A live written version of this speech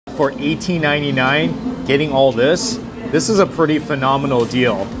for $18.99, getting all this is a pretty phenomenal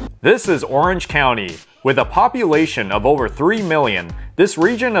deal. This is Orange County. With a population of over 3 million, this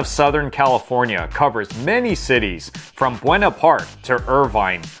region of Southern California covers many cities, from Buena Park to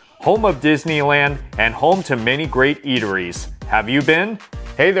Irvine, home of Disneyland and home to many great eateries. Have you been?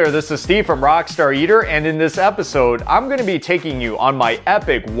 Hey there, this is Steve from Rockstar Eater, and in this episode, I'm going to be taking you on my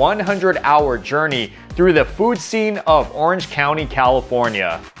epic 100-hour journey through the food scene of Orange County,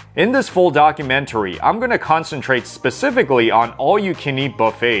 California. In this full documentary, I'm going to concentrate specifically on all-you-can-eat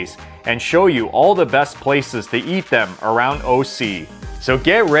buffets and show you all the best places to eat them around OC. So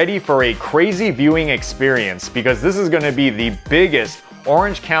get ready for a crazy viewing experience, because this is going to be the biggest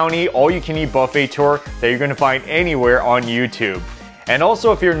Orange County all-you-can-eat buffet tour that you're going to find anywhere on YouTube. And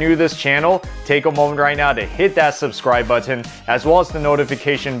also, if you're new to this channel, take a moment right now to hit that subscribe button as well as the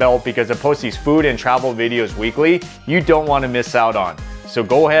notification bell, because I post these food and travel videos weekly you don't want to miss out on. So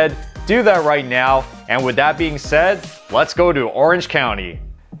go ahead, do that right now. And with that being said, let's go to Orange County.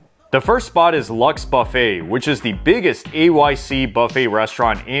 The first spot is Luxe Buffet, which is the biggest AYCE buffet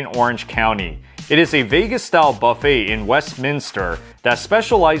restaurant in Orange County. It is a Vegas-style buffet in Westminster that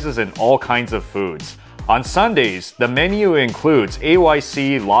specializes in all kinds of foods. On Sundays, the menu includes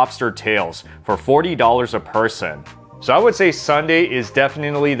AYCE lobster tails for $40 a person. So I would say Sunday is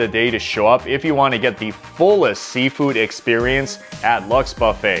definitely the day to show up if you want to get the fullest seafood experience at Luxe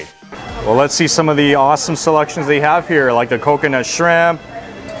Buffet. Well, let's see some of the awesome selections they have here, like the coconut shrimp,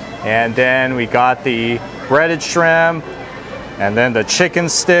 and then we got the breaded shrimp, and then the chicken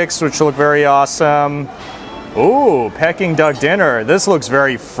sticks, which look very awesome. Ooh, Peking duck dinner. This looks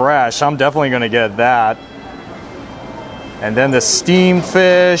very fresh. I'm definitely going to get that. And then the steamed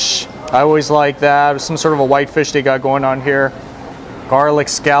fish. I always like that. Some sort of a white fish they got going on here. Garlic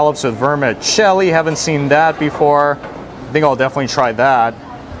scallops with vermicelli. Haven't seen that before. I think I'll definitely try that.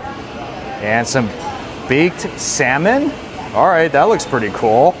 And some baked salmon. All right, that looks pretty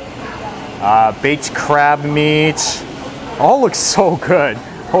cool. Baked crab meat. All looks so good.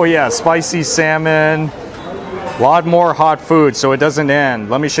 Oh yeah, spicy salmon. A lot more hot food, so it doesn't end.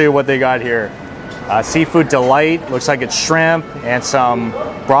 Let me show you what they got here. Seafood Delight, looks like it's shrimp and some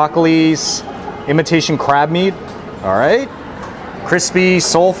broccolis, imitation crab meat. All right. Crispy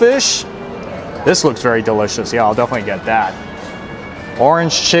soulfish. This looks very delicious. Yeah, I'll definitely get that.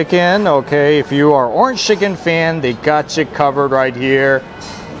 Orange chicken. Okay, if you are an orange chicken fan, they got you covered right here.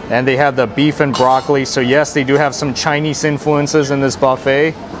 And they have the beef and broccoli. So yes, they do have some Chinese influences in this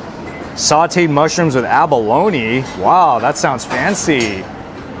buffet. Sauteed mushrooms with abalone. Wow, that sounds fancy.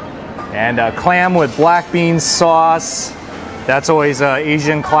 And clam with black bean sauce. That's always an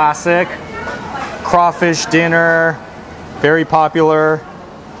Asian classic. Crawfish dinner. Very popular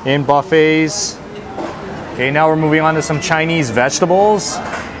in buffets. Okay, now we're moving on to some Chinese vegetables.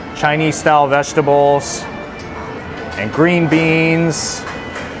 Chinese style vegetables. And green beans.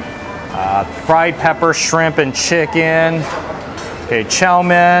 Fried pepper, shrimp, and chicken. Okay, chow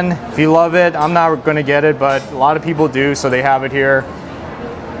mein. If you love it, I'm not going to get it, but a lot of people do, so they have it here.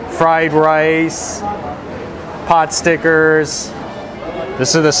 Fried rice. Pot stickers.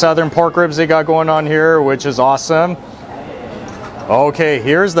 This is the southern pork ribs they got going on here, which is awesome. Okay,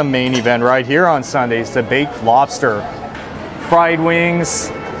 here's the main event right here on Sundays, the baked lobster. Fried wings.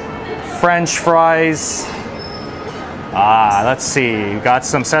 French fries. Let's see. Got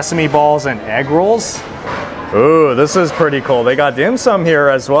some sesame balls and egg rolls. Ooh, this is pretty cool. They got dim sum here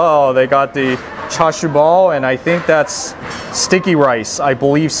as well. They got the chashu ball, and I think that's sticky rice. I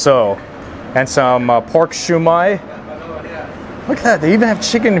believe so. And some pork shumai. Look at that. They even have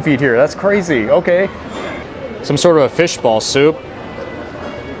chicken feet here. That's crazy. Okay. Some sort of a fish ball soup.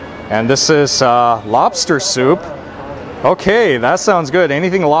 And this is lobster soup. Okay, that sounds good.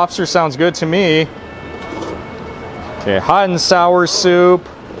 Anything lobster sounds good to me. Okay, hot and sour soup.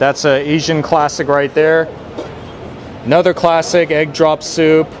 That's an Asian classic right there. Another classic, egg drop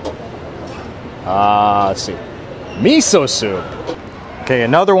soup. Let's see. Miso soup. Okay,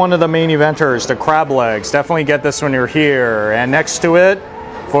 another one of the main eventers, the crab legs. Definitely get this when you're here. And next to it,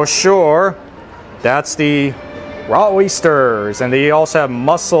 for sure, that's the raw oysters. And they also have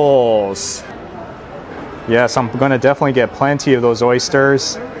mussels. Yes, I'm gonna definitely get plenty of those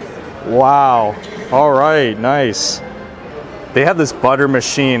oysters. Wow. All right, nice. They have this butter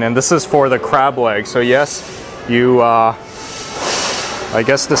machine, and this is for the crab legs. So yes, you, I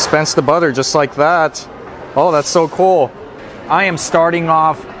guess, dispense the butter just like that. Oh, that's so cool. I am starting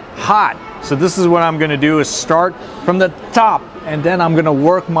off hot. So this is what I'm gonna do, is start from the top, and then I'm gonna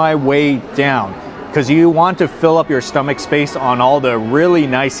work my way down. Because you want to fill up your stomach space on all the really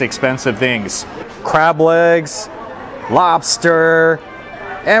nice, expensive things. Crab legs, lobster,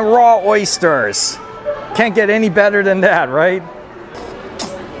 and raw oysters. Can't get any better than that, right?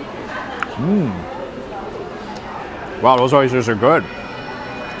 Wow, those oysters are good.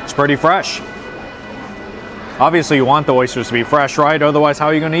 It's pretty fresh. Obviously, you want the oysters to be fresh, right? Otherwise, how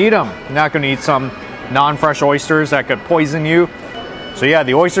are you going to eat them? You're not going to eat some non-fresh oysters that could poison you. So yeah,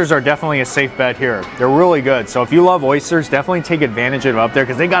 the oysters are definitely a safe bet here. They're really good. So if you love oysters, definitely take advantage of it up there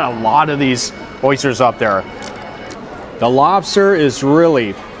because they got a lot of these oysters up there. The lobster is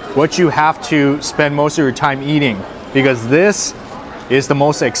really what you have to spend most of your time eating because this is the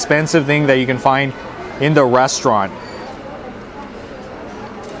most expensive thing that you can find in the restaurant.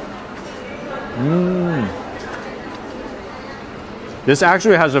 This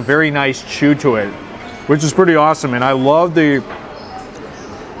actually has a very nice chew to it, which is pretty awesome. And I love that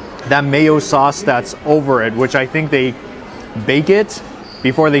mayo sauce that's over it, which I think they bake it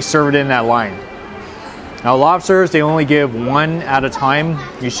before they serve it in that line. Now lobsters, they only give one at a time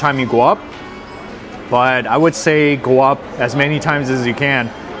each time you go up. But I would say go up as many times as you can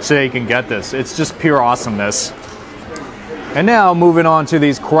so that you can get this. It's just pure awesomeness. And now moving on to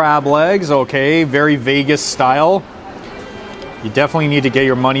these crab legs, okay, very Vegas style. You definitely need to get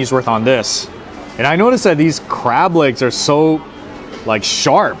your money's worth on this. And I noticed that these crab legs are so like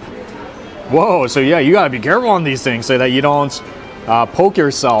sharp. Whoa, so yeah, you gotta be careful on these things so that you don't poke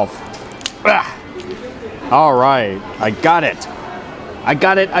yourself. All right, I got it. I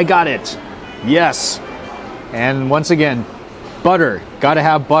got it. Yes. And once again, butter, gotta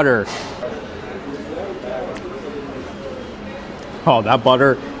have butter. Oh, that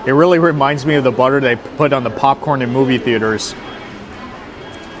butter, it really reminds me of the butter they put on the popcorn in movie theaters.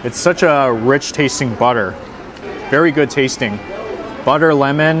 It's such a rich tasting butter. Very good tasting. Butter,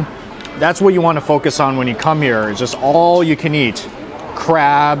 lemon, that's what you want to focus on when you come here. It's just all you can eat.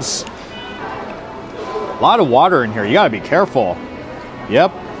 Crabs. A lot of water in here. You gotta be careful.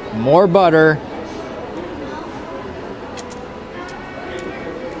 Yep, more butter.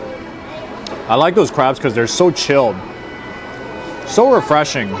 I like those crabs because they're so chilled. So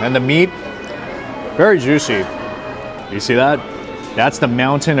refreshing. And the meat, very juicy. You see that? That's the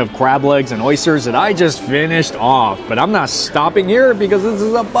mountain of crab legs and oysters that I just finished off. But I'm not stopping here because this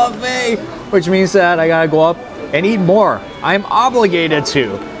is a buffet, which means that I gotta go up and eat more. I'm obligated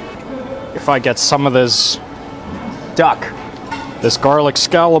to. If I get some of this duck. This garlic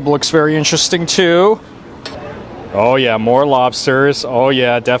scallop looks very interesting too. Oh yeah, more lobsters. Oh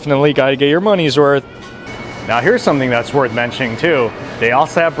yeah, definitely gotta get your money's worth. Now here's something that's worth mentioning too. They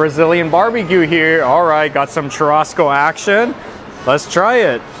also have Brazilian barbecue here. All right, got some churrasco action. Let's try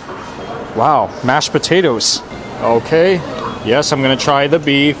it. Wow, mashed potatoes. Okay, yes, I'm gonna try the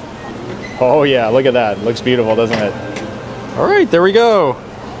beef. Oh yeah, look at that. Looks beautiful, doesn't it? All right, there we go.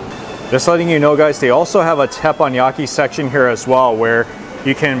 Just letting you know, guys, they also have a teppanyaki section here as well, where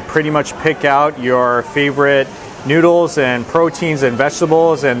you can pretty much pick out your favorite noodles and proteins and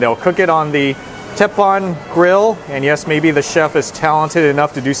vegetables, and they'll cook it on the Dupont grill. And yes, maybe the chef is talented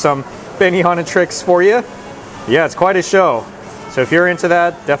enough to do some Benihana tricks for you. Yeah, it's quite a show. So if you're into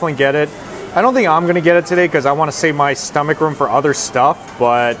that, definitely get it. I don't think I'm gonna get it today because I want to save my stomach room for other stuff,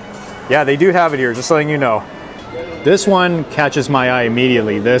 but yeah, they do have it here, just letting you know. This one catches my eye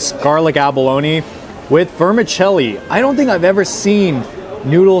immediately. This garlic abalone with vermicelli. I don't think I've ever seen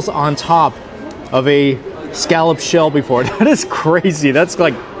noodles on top of a scallop shell before. That is crazy. That's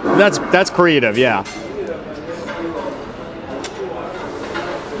like, that's creative, yeah.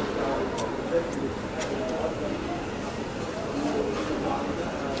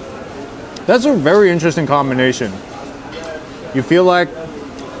 That's a very interesting combination. You feel like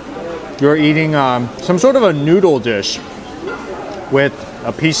you're eating some sort of a noodle dish with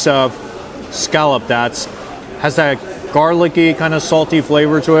a piece of scallop that has that garlicky kind of salty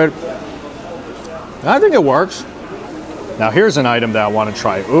flavor to it. I think it works. Now here's an item that I want to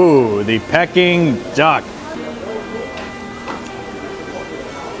try. Ooh, the Peking duck.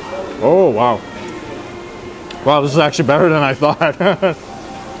 Oh, wow. Wow, this is actually better than I thought.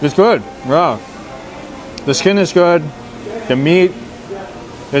 It's good, yeah. The skin is good. The meat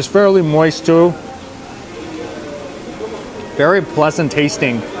is fairly moist too. Very pleasant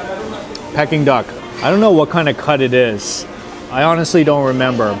tasting Peking duck. I don't know what kind of cut it is. I honestly don't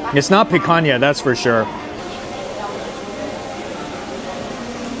remember. It's not picanha, that's for sure.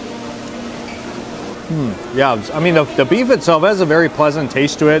 Yeah, I mean the beef itself has a very pleasant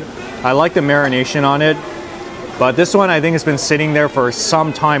taste to it. I like the marination on it. But this one I think has been sitting there for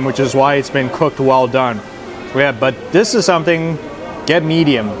some time, which is why it's been cooked well done. Yeah, but this is something, get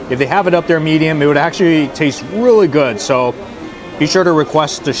medium. If they have it up there medium, it would actually taste really good. So be sure to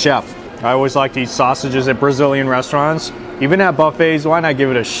request the chef. I always like to eat sausages at Brazilian restaurants. Even at buffets, why not give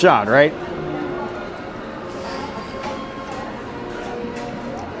it a shot, right?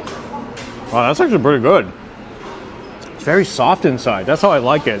 Wow, that's actually pretty good. It's very soft inside. That's how I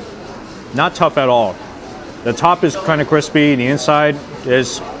like it. Not tough at all. The top is kind of crispy. The inside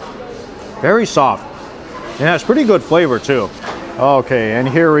is very soft. It has pretty good flavor too. Okay, and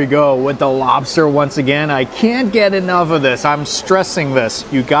here we go with the lobster once again. I can't get enough of this. I'm stressing this.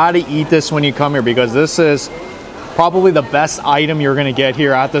 You gotta eat this when you come here because this is probably the best item you're gonna get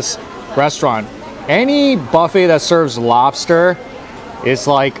here at this restaurant. Any buffet that serves lobster is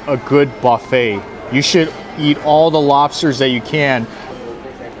like a good buffet. You should eat all the lobsters that you can.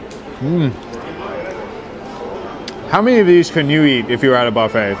 How many of these can you eat if you're at a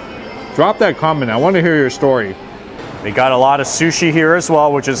buffet? Drop that comment. I want to hear your story. They got a lot of sushi here as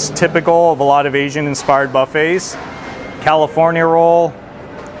well, which is typical of a lot of Asian inspired buffets. California roll,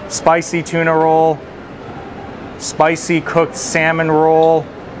 spicy tuna roll, spicy cooked salmon roll,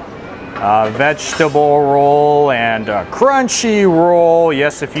 vegetable roll, and a crunchy roll.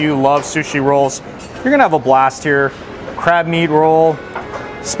 Yes, if you love sushi rolls, you're gonna have a blast here. Crab meat roll,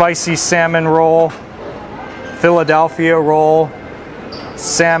 spicy salmon roll, Philadelphia roll,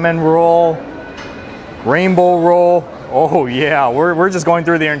 salmon roll, rainbow roll. Oh yeah, we're just going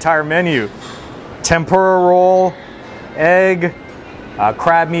through the entire menu. Tempura roll, egg,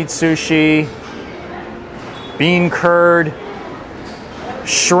 crab meat sushi, bean curd,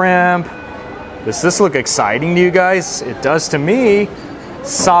 shrimp. Does this look exciting to you guys? It does to me.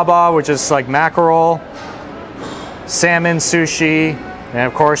 Saba, which is like mackerel, salmon sushi, and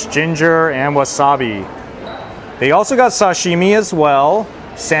of course ginger and wasabi. They also got sashimi as well.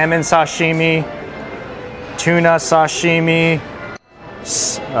 Salmon sashimi, tuna sashimi,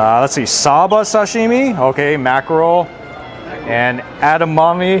 let's see, Saba sashimi, okay, mackerel, and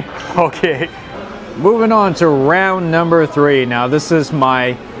edamame, okay. Moving on to round number 3. Now this is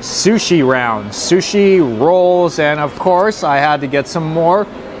my sushi round. Sushi rolls, and of course I had to get some more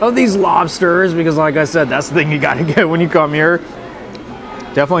of these lobsters because like I said, that's the thing you gotta get when you come here.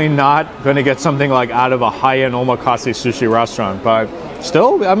 Definitely not gonna get something like out of a high-end omakase sushi restaurant, but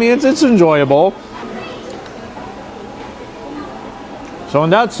still, I mean, it's enjoyable. So in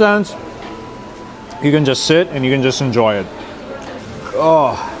that sense, you can just sit and you can just enjoy it.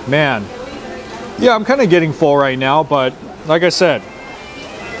 Oh man. Yeah, I'm kind of getting full right now, but like I said,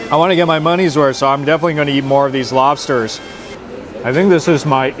 I want to get my money's worth, so I'm definitely going to eat more of these lobsters. I think this is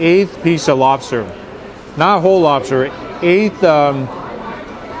my 8th piece of lobster. Not a whole lobster, 8th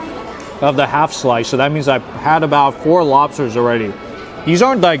of the half slice, so that means I've had about 4 lobsters already. These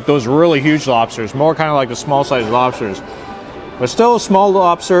aren't like those really huge lobsters, more kind of like the small sized lobsters. But still, small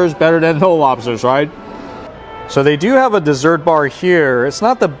lobsters better than no lobsters, right? So they do have a dessert bar here. It's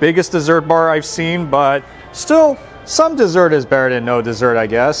not the biggest dessert bar I've seen, but still, some dessert is better than no dessert, I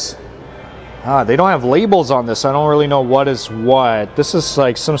guess. They don't have labels on this, so I don't really know what is what. This is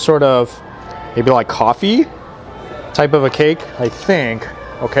like some sort of, maybe like coffee type of a cake, I think.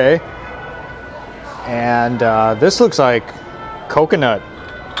 Okay. And this looks like coconut.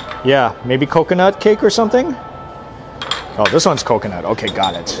 Yeah, maybe coconut cake or something? Oh, this one's coconut. Okay,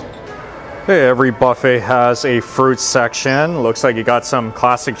 got it. Hey, every buffet has a fruit section. Looks like you got some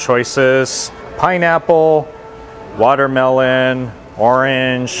classic choices. Pineapple, watermelon,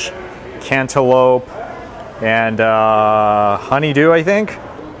 orange, cantaloupe, and honeydew, I think.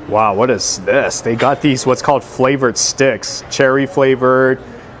 Wow, what is this? They got these what's called flavored sticks. Cherry flavored,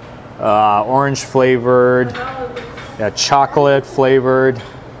 orange flavored, yeah, chocolate flavored,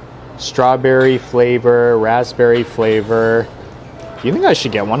 strawberry flavor, raspberry flavor. Do you think I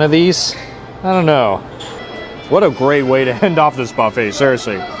should get one of these? I don't know. What a great way to end off this buffet,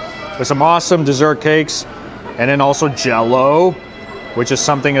 seriously. With some awesome dessert cakes, and then also Jell-O, which is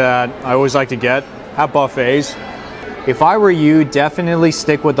something that I always like to get at buffets. If I were you, definitely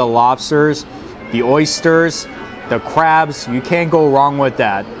stick with the lobsters, the oysters, the crabs. You can't go wrong with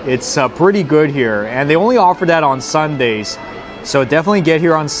that. It's pretty good here, and they only offer that on Sundays. So definitely get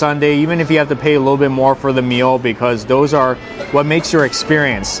here on Sunday, even if you have to pay a little bit more for the meal, because those are what makes your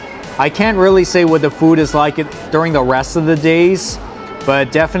experience. I can't really say what the food is like during the rest of the days,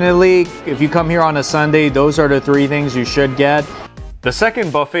 but definitely if you come here on a Sunday, those are the 3 things you should get. The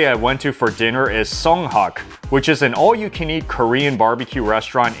second buffet I went to for dinner is Songhak, which is an all-you-can-eat Korean barbecue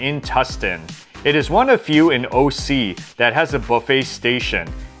restaurant in Tustin. It is one of few in OC that has a buffet station,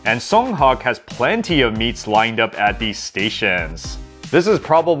 and Songhak has plenty of meats lined up at these stations. This is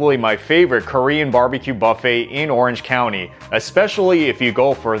probably my favorite Korean barbecue buffet in Orange County, especially if you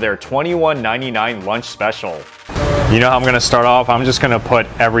go for their $21.99 lunch special. You know how I'm gonna start off? I'm just gonna put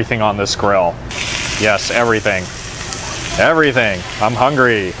everything on this grill. Yes, everything. Everything. I'm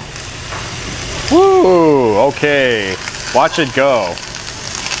hungry. Woo! Okay. Watch it go.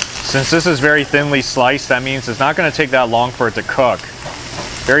 Since this is very thinly sliced, that means it's not going to take that long for it to cook.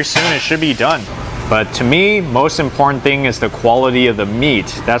 Very soon it should be done. But to me, most important thing is the quality of the meat.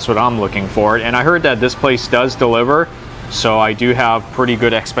 That's what I'm looking for. And I heard that this place does deliver, so I do have pretty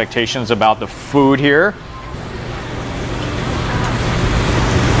good expectations about the food here.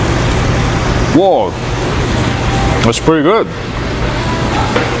 Whoa, that's pretty good.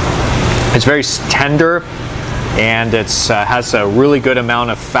 It's very tender, and it has a really good amount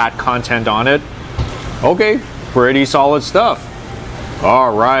of fat content on it. Okay, pretty solid stuff.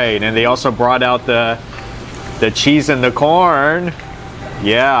 All right, and they also brought out the cheese and the corn.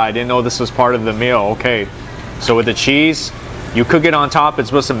 Yeah, I didn't know this was part of the meal. Okay, so with the cheese, you cook it on top. It's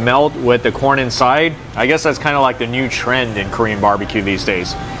supposed to melt with the corn inside. I guess that's kind of like the new trend in Korean barbecue these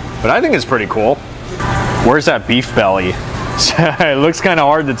days. But I think it's pretty cool. Where's that beef belly? It looks kind of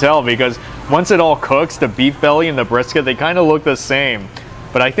hard to tell because once it all cooks, the beef belly and the brisket, they kind of look the same.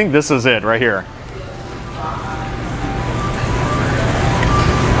 But I think this is it right here.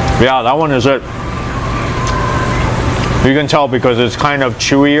 Yeah, that one is it. You can tell because it's kind of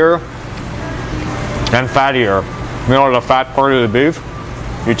chewier and fattier. You know, the fat part of the beef,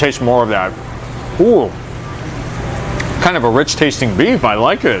 you taste more of that. Ooh. Kind of a rich tasting beef. I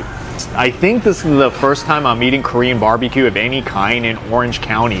like it. I think this is the first time I'm eating Korean barbecue of any kind in Orange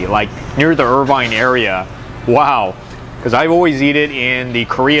County, like near the Irvine area. Wow. Because I've always eaten it in the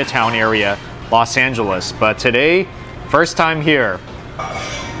Koreatown area, Los Angeles. But today, first time here.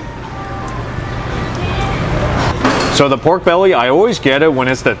 So the pork belly, I always get it when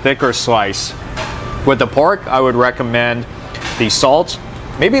it's the thicker slice. With the pork, I would recommend the salt,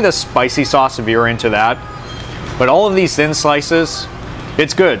 maybe the spicy sauce if you're into that. But all of these thin slices,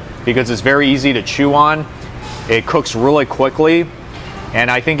 it's good because it's very easy to chew on. It cooks really quickly,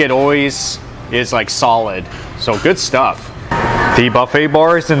 and I think it always is like solid. So good stuff. The buffet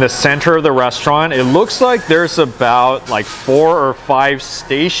bar is in the center of the restaurant. It looks like there's about like 4 or 5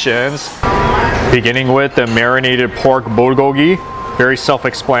 stations, beginning with the marinated pork bulgogi. Very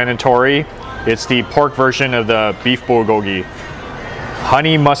self-explanatory. It's the pork version of the beef bulgogi.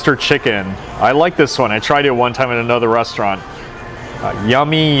 Honey mustard chicken. I like this one. I tried it one time at another restaurant.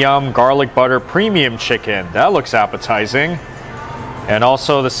 Yummy yum garlic butter premium chicken. That looks appetizing. And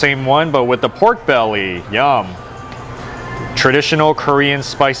also the same one, but with the pork belly. Yum. Traditional Korean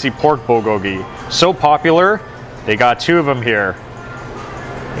spicy pork bulgogi. So popular, they got 2 of them here.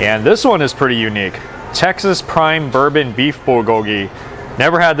 And this one is pretty unique. Texas Prime Bourbon Beef Bulgogi.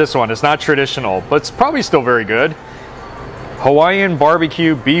 Never had this one. It's not traditional, but it's probably still very good. Hawaiian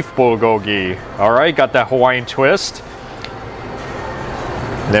Barbecue Beef Bulgogi. All right, got that Hawaiian twist.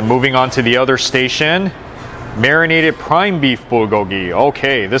 Then moving on to the other station, marinated prime beef bulgogi.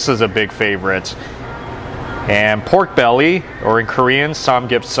 Okay, this is a big favorite. And pork belly, or in Korean,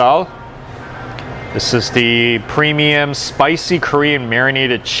 samgyeopsal. This is the premium spicy Korean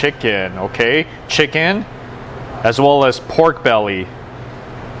marinated chicken. Okay, chicken, as well as pork belly.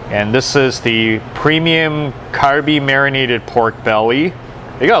 And this is the premium kalbi marinated pork belly.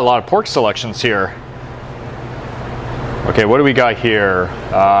 They got a lot of pork selections here. Okay, what do we got here?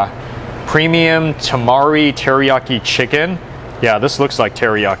 Premium tamari teriyaki chicken. Yeah, this looks like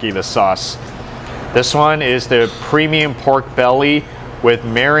teriyaki, the sauce. This one is the premium pork belly with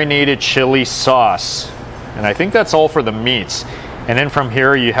marinated chili sauce. And I think that's all for the meats. And then from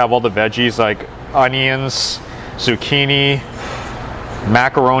here you have all the veggies like onions, zucchini,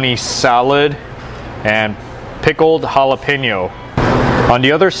 macaroni salad, and pickled jalapeno. On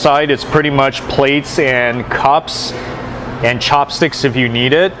the other side, it's pretty much plates and cups and chopsticks if you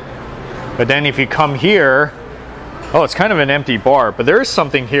need it. But then if you come here, oh, it's kind of an empty bar, but there is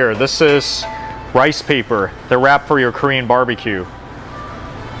something here. This is rice paper, the wrap for your Korean barbecue.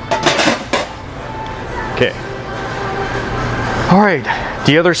 Okay. All right,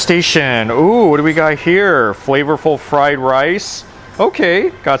 the other station. Ooh, what do we got here? Flavorful fried rice. Okay,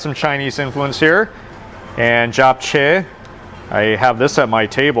 got some Chinese influence here. And japchae. I have this at my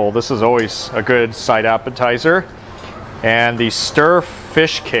table. This is always a good side appetizer. And the stir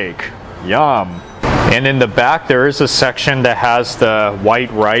fish cake. Yum. And in the back there is a section that has the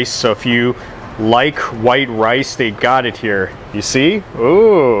white rice. So if you like white rice, they got it here. You see?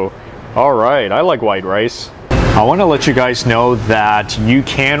 Ooh. All right, I like white rice. I want to let you guys know that you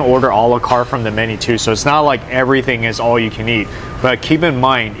can order a la carte from the menu too, so it's not like everything is all you can eat. But keep in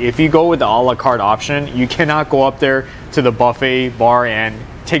mind, if you go with the a la carte option, you cannot go up there to the buffet bar and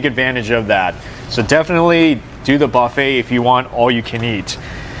take advantage of that. So definitely do the buffet if you want all you can eat.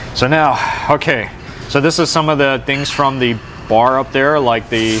 So now, okay, So this is some of the things from the bar up there, like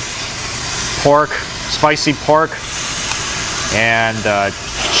the pork, spicy pork, and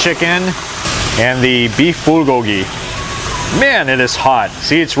chicken, and the beef bulgogi. Man, it is hot.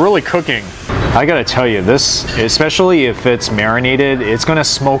 See, it's really cooking. I gotta tell you, this, especially if it's marinated, it's gonna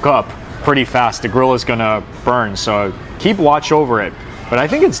smoke up pretty fast. The grill is gonna burn, so keep watch over it. But I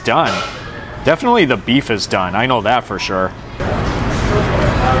think it's done. Definitely the beef is done. I know that for sure.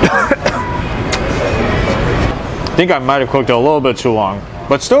 I think I might have cooked it a little bit too long,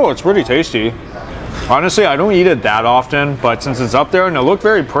 but still, it's pretty tasty. Honestly, I don't eat it that often, but since it's up there and it looked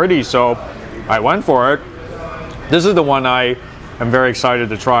very pretty, so I went for it. This is the one I am very excited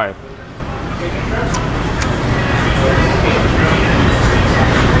to try.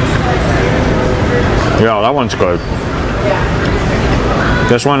 Yeah, that one's good.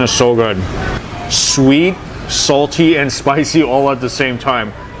 This one is so good. Sweet, salty, and spicy all at the same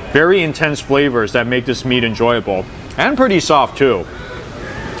time. Very intense flavors that make this meat enjoyable. And pretty soft too.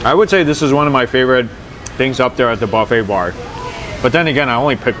 I would say this is one of my favorite things up there at the buffet bar. But then again, I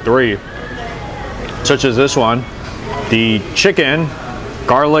only picked 3. Such as this one. The chicken,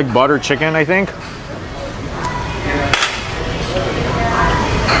 garlic butter chicken, I think.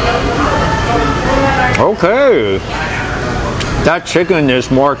 Okay. That chicken is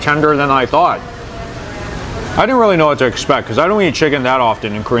more tender than I thought. I didn't really know what to expect because I don't eat chicken that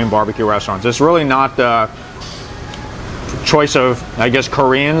often in Korean barbecue restaurants. It's really not the choice of, I guess,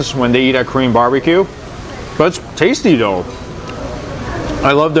 Koreans when they eat at Korean barbecue. But it's tasty though.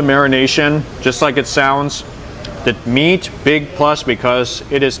 I love the marination, just like it sounds. The meat, big plus because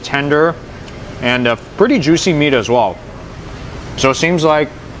it is tender and a pretty juicy meat as well. So it seems like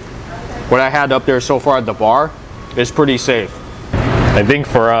what I had up there so far at the bar is pretty safe. I think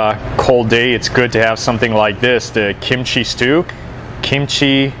for a cold day, it's good to have something like this, the kimchi stew,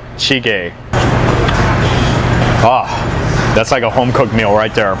 kimchi jjigae. Ah, that's like a home-cooked meal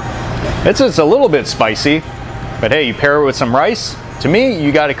right there. It's a little bit spicy, but hey, you pair it with some rice, to me,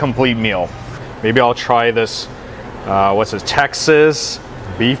 you got a complete meal. Maybe I'll try this, what's this, Texas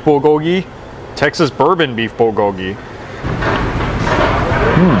beef bulgogi? Texas bourbon beef bulgogi.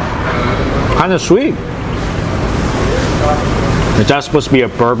 Kind of sweet. Is that supposed to be a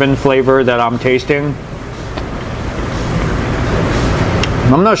bourbon flavor that I'm tasting?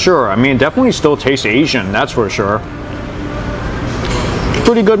 I'm not sure. I mean, it definitely still tastes Asian, that's for sure.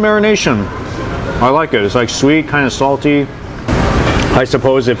 Pretty good marination. I like it. It's like sweet, kind of salty. I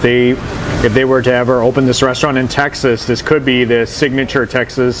suppose if they were to ever open this restaurant in Texas, this could be the signature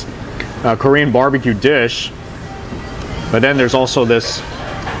Texas Korean barbecue dish. But then there's also this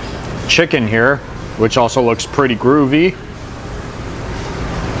chicken here, which also looks pretty groovy.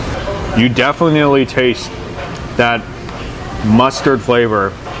 You definitely taste that mustard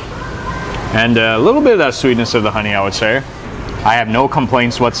flavor and a little bit of that sweetness of the honey, I would say. I have no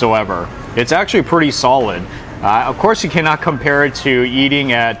complaints whatsoever. It's actually pretty solid. Of course, you cannot compare it to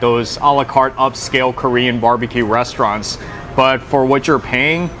eating at those a la carte upscale Korean barbecue restaurants, but for what you're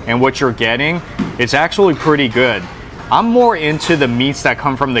paying and what you're getting, it's actually pretty good. I'm more into the meats that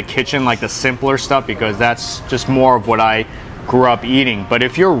come from the kitchen, like the simpler stuff, because that's just more of what I grew up eating. But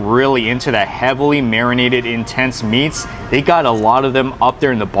if you're really into the heavily marinated, intense meats, they got a lot of them up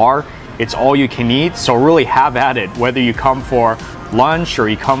there in the bar. It's all you can eat, so really have at it. Whether you come for lunch or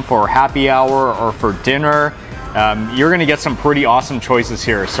you come for happy hour or for dinner, you're gonna get some pretty awesome choices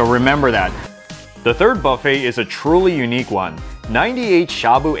here, so remember that. The third buffet is a truly unique one, 98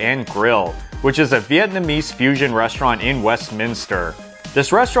 Shabu and Grill, which is a Vietnamese fusion restaurant in Westminster.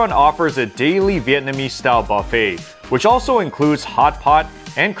 This restaurant offers a daily Vietnamese style buffet, which also includes hot pot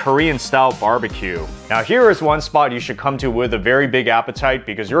and Korean style barbecue. Now here is one spot you should come to with a very big appetite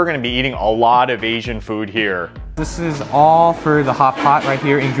because you're going to be eating a lot of Asian food here. This is all for the hot pot right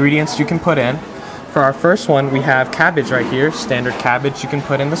here, ingredients you can put in. For our first one, we have cabbage right here, standard cabbage you can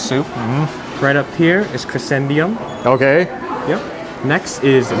put in the soup. Right up here is chrysanthemum. Okay. Yep. Next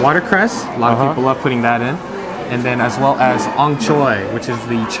is watercress. A lot of people love putting that in. And then as well as ong choy, which is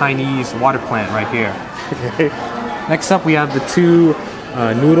the Chinese water plant right here. Okay. Next up, we have the 2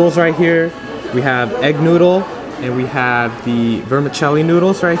 noodles right here. We have egg noodle, and we have the vermicelli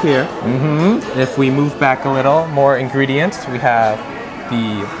noodles right here. If we move back a little, more ingredients, we have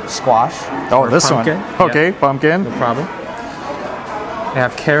the squash. Oh, this pumpkin. One. Okay, yeah. Pumpkin. No problem. We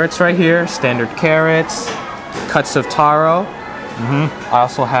have carrots right here, standard carrots, cuts of taro. I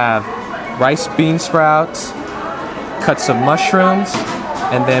also have rice bean sprouts, cuts of mushrooms,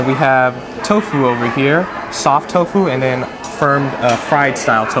 and then we have tofu over here, soft tofu, and then firmed fried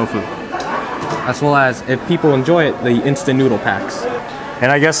style tofu. As well as, if people enjoy it, the instant noodle packs.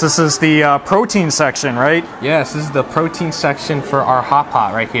 And I guess this is the protein section, right? Yes, this is the protein section for our hot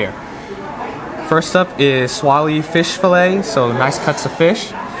pot right here. First up is swally fish fillet, so nice cuts of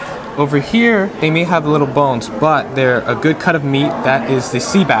fish. Over here, they may have little bones, but they're a good cut of meat. That is the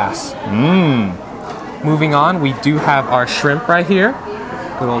sea bass. Moving on, we do have our shrimp right here,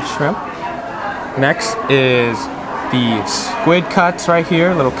 little shrimp. Next is the squid cuts right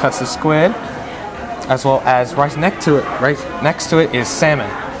here, little cuts of squid, as well as right next to it is salmon.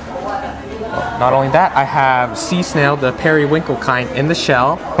 Not only that, I have sea snail, the periwinkle kind, in the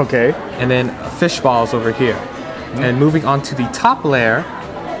shell. Okay. And then fish balls over here. And moving on to the top layer,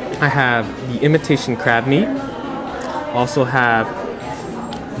 I have the imitation crab meat. Also have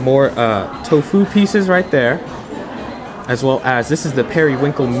more tofu pieces right there. As well as this is the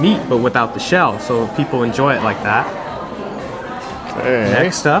periwinkle meat, but without the shell, so people enjoy it like that. Okay.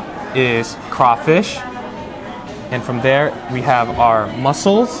 Next up is crawfish. And from there, we have our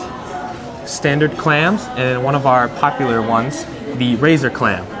mussels, standard clams, and one of our popular ones, the razor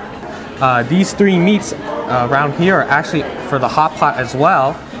clam. These three meats around here are actually for the hot pot as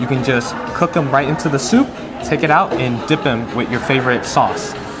well. You can just cook them right into the soup, take it out, and dip them with your favorite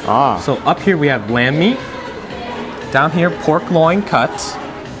sauce. So up here we have lamb meat. Down here, pork loin cuts.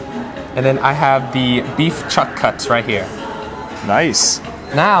 And then I have the beef chuck cuts right here. Nice.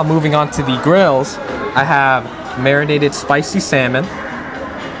 Now moving on to the grills, I have marinated spicy salmon,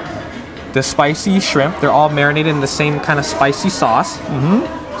 the spicy shrimp. They're all marinated in the same kind of spicy sauce.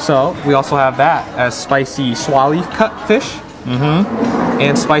 So we also have that as spicy swally cut fish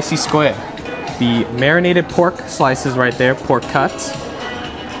and spicy squid. The marinated pork slices right there, pork cuts,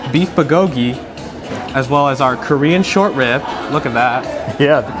 beef bulgogi, as well as our Korean short rib. Look at that.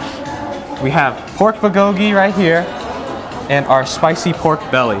 Yeah. We have pork bulgogi right here and our spicy pork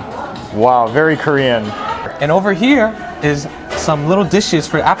belly. Wow, very Korean. And over here is some little dishes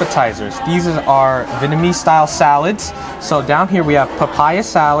for appetizers. These are our Vietnamese style salads. So down here we have papaya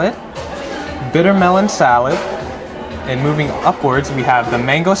salad, bitter melon salad, and moving upwards we have the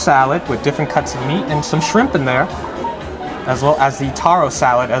mango salad with different cuts of meat and some shrimp in there, as well as the taro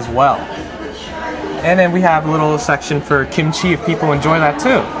salad as well. And then we have a little section for kimchi if people enjoy that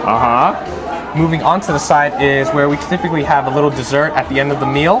too. Moving on to the side is where we typically have a little dessert at the end of the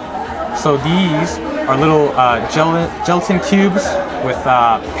meal. So these are little gelatin cubes with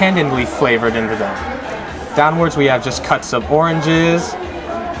pandan leaf flavored into them. Downwards we have just cuts of oranges,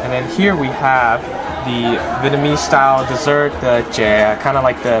 and then here we have the Vietnamese style dessert, the jia, kind of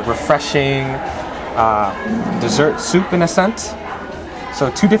like the refreshing dessert soup in a sense. So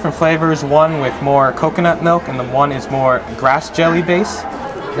two different flavors, one with more coconut milk and the one is more grass jelly base.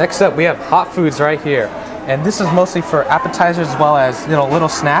 Next up we have hot foods right here, and this is mostly for appetizers as well as little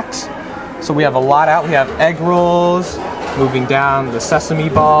snacks. So we have a lot out. We have egg rolls, moving down the sesame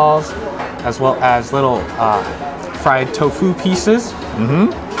balls, as well as little fried tofu pieces.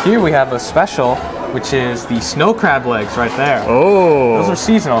 Here we have a special, which is the snow crab legs right there. Those are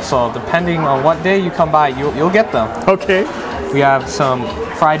seasonal, so depending on what day you come by, you'll get them. Okay. We have some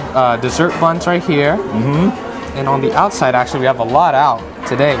fried dessert buns right here. And on the outside, actually, we have a lot out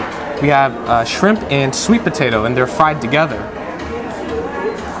today. We have shrimp and sweet potato, and they're fried together.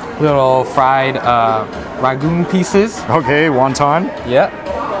 Little fried ragoon pieces. Okay, wonton. Yep.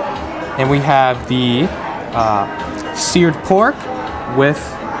 And we have the seared pork with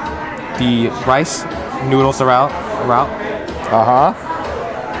the rice noodles around.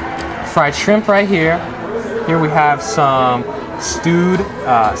 Fried shrimp right here. Here we have some stewed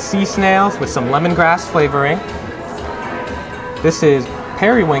sea snails with some lemongrass flavoring. This is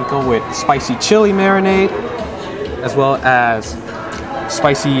periwinkle with spicy chili marinade, as well as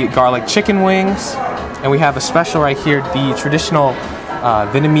spicy garlic chicken wings. And we have a special right here, the traditional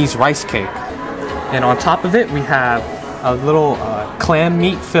Vietnamese rice cake. And on top of it, we have a little clam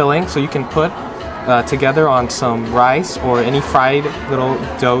meat filling, so you can put together on some rice or any fried little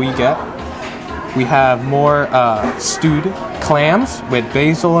dough you get. We have more stewed clams with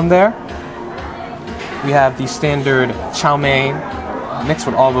basil in there. We have the standard chow mein mixed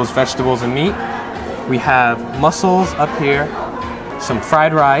with all those vegetables and meat. We have mussels up here, some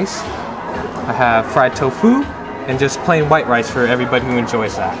fried rice. I have fried tofu and just plain white rice for everybody who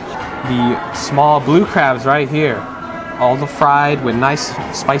enjoys that. The small blue crabs right here, all the fried with nice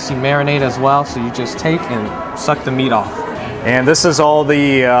spicy marinade as well, so you just take and suck the meat off. And this is all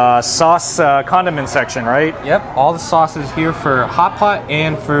the sauce condiment section, right? Yep, all the sauces here for hot pot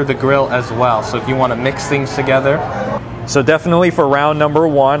and for the grill as well. So if you want to mix things together. So definitely for round number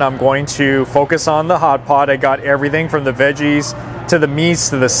one, I'm going to focus on the hot pot. I got everything from the veggies to the meats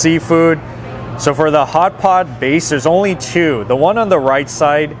to the seafood. So for the hot pot base, there's only two. The one on the right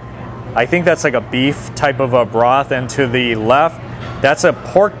side, I think that's like a beef type of a broth, and to the left, that's a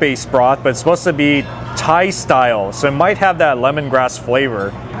pork-based broth, but it's supposed to be Thai style, so it might have that lemongrass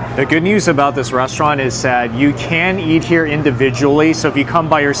flavor. The good news about this restaurant is that you can eat here individually, so if you come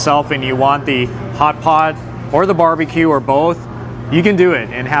by yourself and you want the hot pot or the barbecue or both, you can do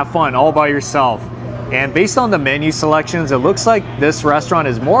it and have fun all by yourself. And based on the menu selections, it looks like this restaurant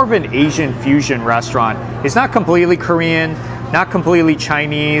is more of an Asian fusion restaurant. It's not completely Korean, not completely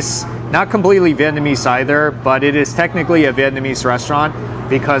Chinese, not completely Vietnamese either, but it is technically a Vietnamese restaurant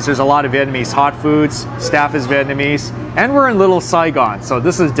because there's a lot of Vietnamese hot foods, staff is Vietnamese, and we're in Little Saigon. So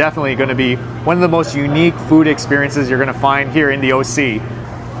this is definitely going to be one of the most unique food experiences you're going to find here in the OC.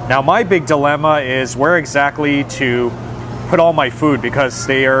 Now my big dilemma is where exactly to put all my food, because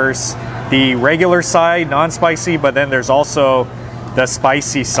there's the regular side, non-spicy, but then there's also the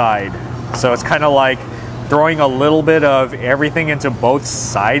spicy side. So it's kind of like throwing a little bit of everything into both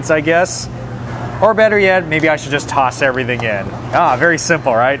sides, I guess. Or better yet, maybe I should just toss everything in. Ah, very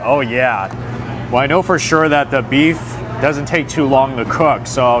simple, right? Oh yeah. Well, I know for sure that the beef doesn't take too long to cook,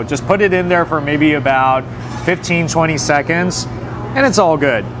 so just put it in there for maybe about 15-20 seconds, and it's all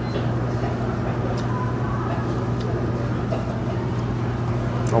good.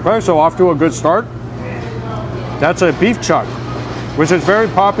 Okay, so off to a good start. That's a beef chuck, which is very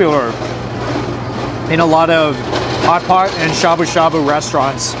popular in a lot of hot pot and shabu shabu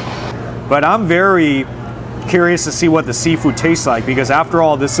restaurants. But I'm very curious to see what the seafood tastes like, because after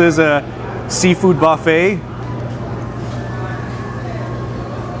all, this is a seafood buffet.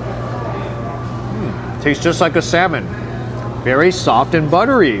 Tastes just like a salmon. Very soft and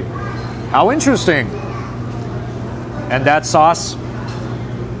buttery. How interesting. And that sauce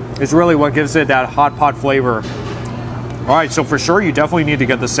is really what gives it that hot pot flavor. All right, so for sure, you definitely need to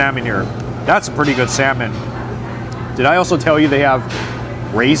get the salmon here. That's a pretty good salmon. Did I also tell you they have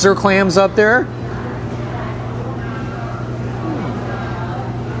razor clams up there?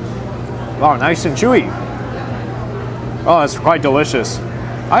 Wow, nice and chewy. Oh, it's quite delicious.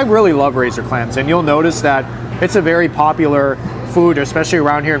 I really love razor clams, and you'll notice that it's a very popular food, especially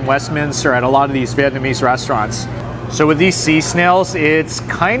around here in Westminster at a lot of these Vietnamese restaurants. So with these sea snails, it's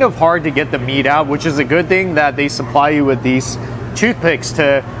kind of hard to get the meat out, which is a good thing that they supply you with these toothpicks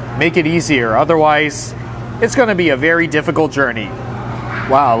to make it easier. Otherwise, it's going to be a very difficult journey.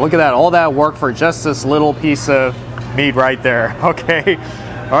 Wow, look at that. All that work for just this little piece of meat right there. Okay.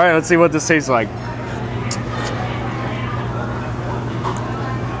 All right, let's see what this tastes like.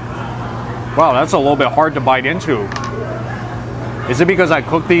 Wow, that's a little bit hard to bite into. Is it because I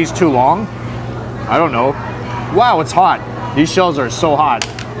cooked these too long? I don't know. Wow, it's hot. These shells are so hot.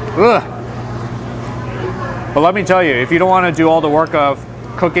 Ugh. But let me tell you, if you don't want to do all the work of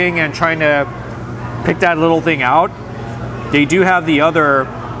cooking and trying to pick that little thing out, they do have the other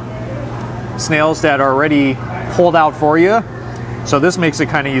snails that are already pulled out for you. So this makes it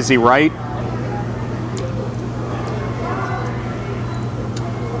kind of easy, right?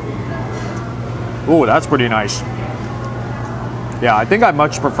 Ooh, that's pretty nice. Yeah, I think I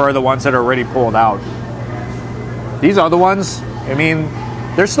much prefer the ones that are already pulled out. These other ones, I mean,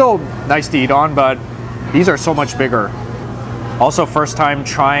 they're still nice to eat on, but these are so much bigger. Also, first time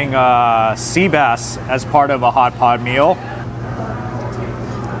trying sea bass as part of a hot pot meal.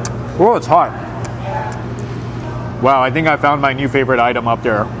 Oh, it's hot. Wow, I think I found my new favorite item up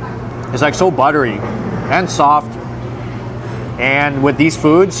there. It's like so buttery and soft. And with these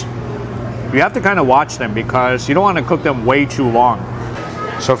foods, you have to kind of watch them because you don't want to cook them way too long.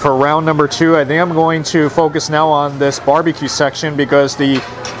 So for round number 2, I think I'm going to focus now on this barbecue section because the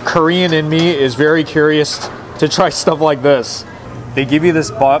Korean in me is very curious to try stuff like this. They give you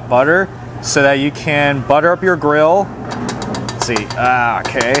this butter so that you can butter up your grill. Let's see.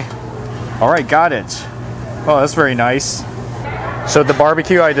 Okay. All right, got it. Oh, that's very nice. So the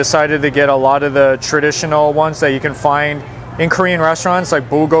barbecue, I decided to get a lot of the traditional ones that you can find in Korean restaurants like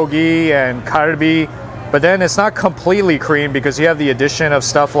bulgogi and kalbi. But then it's not completely Korean because you have the addition of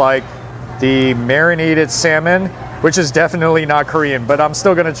stuff like the marinated salmon, which is definitely not Korean, but I'm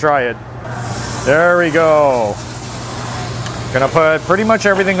still gonna try it. There we go. Gonna put pretty much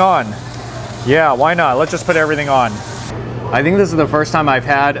everything on. Yeah, why not? Let's just put everything on. I think this is the first time I've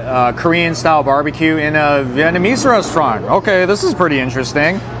had a Korean style barbecue in a Vietnamese restaurant. Okay, this is pretty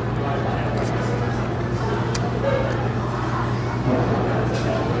interesting.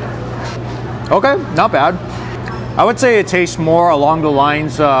 Okay, not bad. I would say it tastes more along the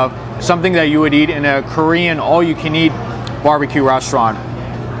lines of something that you would eat in a Korean all-you-can-eat barbecue restaurant.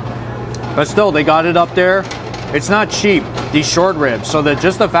 But still, they got it up there. It's not cheap. these short ribs. So that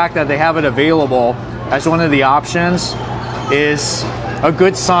just the fact that they have it available as one of the options is a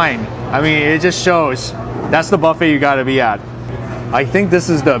good sign. I mean, it just shows that's the buffet you gotta be at. I think this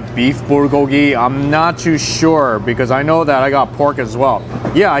is the beef bulgogi. I'm not too sure because I know that I got pork as well.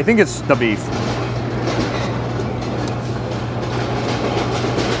 Yeah, I think it's the beef.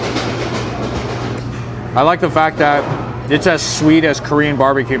 I like the fact that it's as sweet as Korean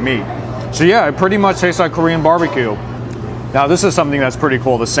barbecue meat. So yeah, it pretty much tastes like Korean barbecue. Now this is something that's pretty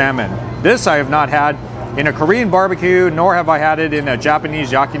cool, the salmon. This I have not had in a Korean barbecue, nor have I had it in a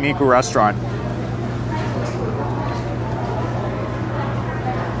Japanese yakiniku restaurant.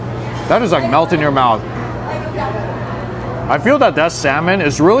 That is like melt in your mouth. I feel that salmon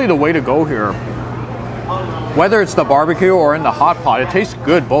is really the way to go here. Whether it's the barbecue or in the hot pot, it tastes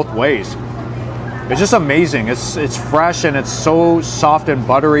good both ways. It's just amazing. It's fresh and it's so soft and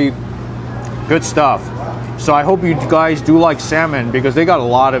buttery. Good stuff. So I hope you guys do like salmon because they got a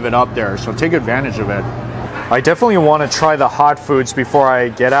lot of it up there. So take advantage of it. I definitely want to try the hot foods before I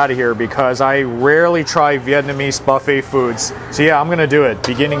get out of here because I rarely try Vietnamese buffet foods. So yeah, I'm gonna do it.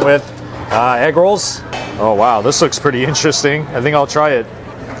 Beginning with egg rolls. Oh wow, this looks pretty interesting. I think I'll try it.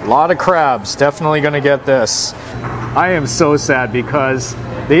 A lot of crabs. Definitely gonna get this. I am so sad because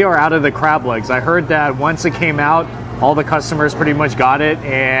they are out of the crab legs. I heard that once it came out, all the customers pretty much got it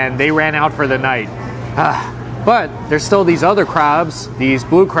and they ran out for the night. But there's still these other crabs, these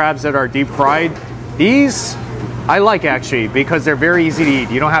blue crabs that are deep fried. These I like actually because they're very easy to eat.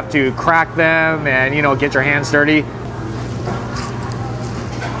 You don't have to crack them and, you know, get your hands dirty.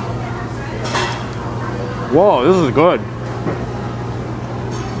 Whoa, this is good.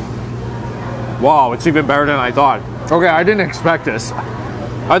 Wow, it's even better than I thought. Okay, I didn't expect this.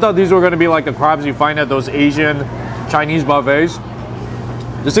 I thought these were going to be like the crabs you find at those Asian Chinese buffets.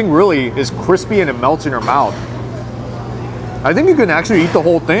 This thing really is crispy and it melts in your mouth. I think you can actually eat the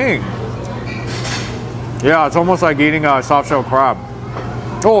whole thing. Yeah, it's almost like eating a soft-shell crab.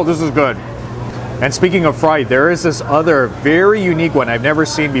 Oh, this is good. And speaking of fried, there is this other very unique one I've never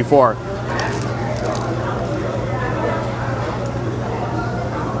seen before.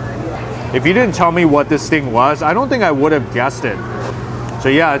 If you didn't tell me what this thing was, I don't think I would have guessed it. So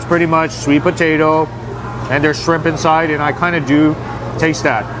yeah, it's pretty much sweet potato and there's shrimp inside, and I kind of do taste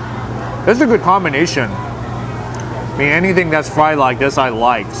that. This is a good combination. I mean, anything that's fried like this, I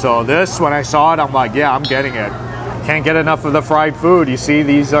like. So this, when I saw it, I'm like, yeah, I'm getting it. Can't get enough of the fried food. You see,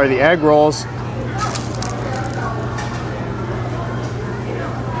 these are the egg rolls.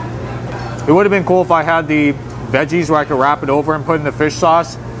 It would have been cool if I had the veggies where I could wrap it over and put in the fish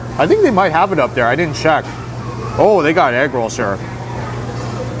sauce. I think they might have it up there. I didn't check. Oh, they got egg rolls here.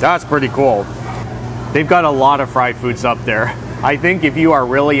 That's pretty cool. They've got a lot of fried foods up there. I think if you are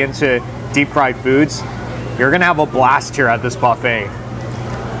really into deep fried foods, you're gonna have a blast here at this buffet.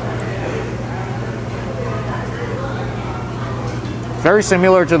 Very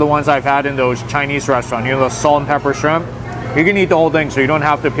similar to the ones I've had in those Chinese restaurants. You know, the salt and pepper shrimp? You can eat the whole thing, so you don't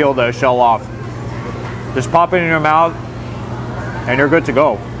have to peel the shell off. Just pop it in your mouth, and you're good to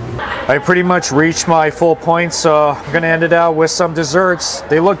go. I pretty much reached my full point, so I'm gonna end it out with some desserts.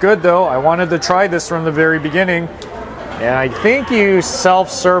 They look good though. I wanted to try this from the very beginning. And I think you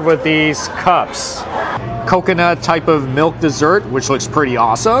self-serve with these cups. Coconut type of milk dessert, which looks pretty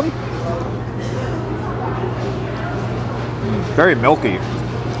awesome. Very milky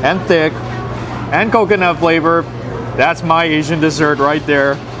and thick and coconut flavor. That's my Asian dessert right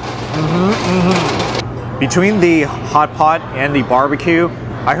there. Between the hot pot and the barbecue,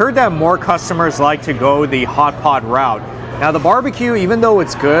 I heard that more customers like to go the hot pot route. Now the barbecue, even though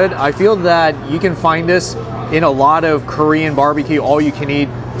it's good, I feel that you can find this in a lot of Korean barbecue all-you-can-eat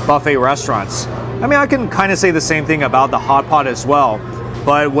buffet restaurants. I mean, I can kind of say the same thing about the hot pot as well.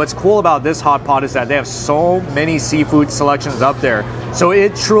 But what's cool about this hot pot is that they have so many seafood selections up there. So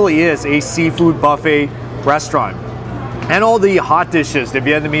it truly is a seafood buffet restaurant. And all the hot dishes, the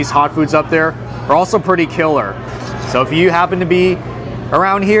Vietnamese hot foods up there, are also pretty killer. So if you happen to be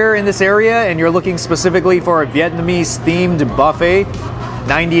around here in this area and you're looking specifically for a Vietnamese themed buffet,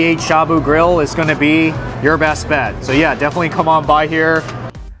 98 Shabu Grill is going to be your best bet. So yeah, definitely come on by here.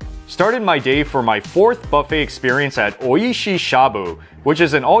 Started my day for my fourth buffet experience at Oishi Shabu, which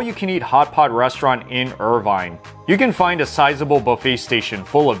is an all-you-can-eat hot pot restaurant in Irvine. You can find a sizable buffet station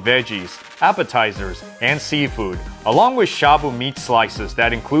full of veggies, appetizers, and seafood, along with shabu meat slices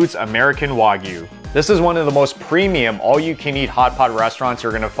that includes American Wagyu. This is one of the most premium all-you-can-eat hot pot restaurants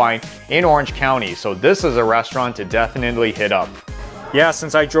you're going to find in Orange County, so this is a restaurant to definitely hit up. Yeah,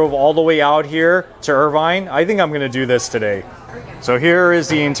 since I drove all the way out here to Irvine, I think I'm going to do this today. So here is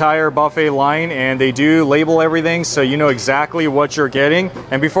the entire buffet line, and they do label everything so you know exactly what you're getting.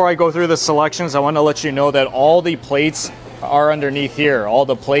 And before I go through the selections, I want to let you know that all the plates are underneath here. All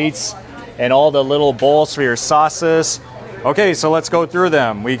the plates and all the little bowls for your sauces. Okay, so let's go through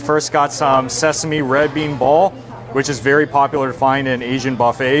them. We first got some sesame red bean ball, which is very popular to find in Asian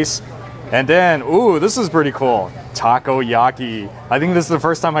buffets. And then, ooh, this is pretty cool. Takoyaki. I think this is the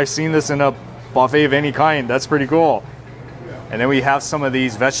first time I've seen this in a buffet of any kind. That's pretty cool. And then we have some of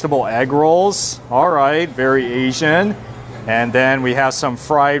these vegetable egg rolls. All right, very Asian. And then we have some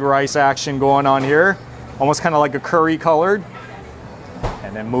fried rice action going on here. Almost kind of like a curry colored.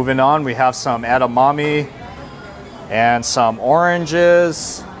 And then moving on, we have some edamame and some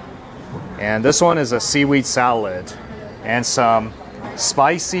oranges. And this one is a seaweed salad. And some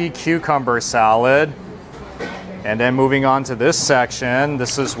spicy cucumber salad. And then moving on to this section,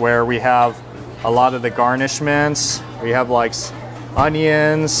 this is where we have a lot of the garnishments. We have like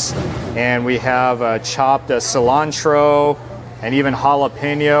onions, and we have chopped cilantro, and even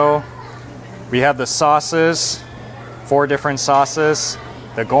jalapeno. We have the sauces, 4 different sauces,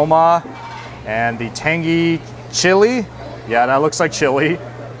 the goma, and the tangy chili. Yeah, that looks like chili.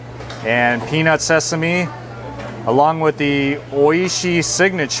 And peanut sesame, along with the Oishi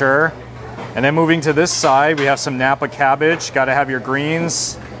signature. And then moving to this side, we have some Napa cabbage. Gotta have your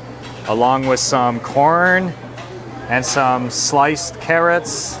greens, along with some corn and some sliced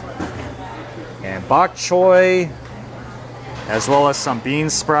carrots and bok choy, as well as some bean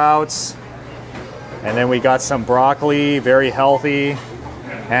sprouts. And then we got some broccoli, very healthy,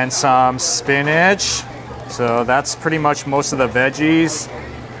 and some spinach. So that's pretty much most of the veggies.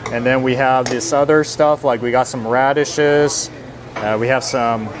 And then we have this other stuff, like we got some radishes, we have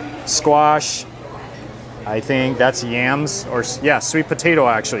some squash. I think that's yams, or yeah, sweet potato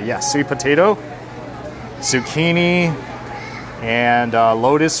actually. Yeah, sweet potato, zucchini, and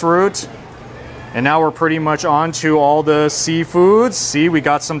lotus root. And now we're pretty much on to all the seafoods. See, we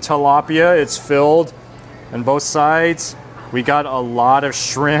got some tilapia. It's filled on both sides. We got a lot of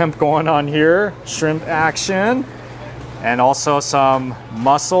shrimp going on here, shrimp action, and also some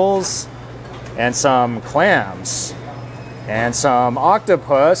mussels and some clams and some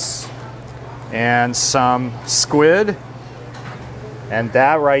octopus and some squid. And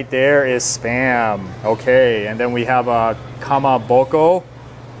that right there is Spam. Okay, and then we have a kamaboko,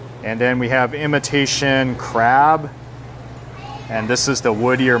 and then we have imitation crab, and this is the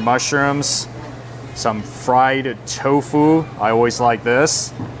wood ear mushrooms, some fried tofu. I always like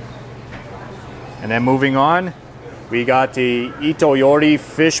this. And then moving on, we got the itoyori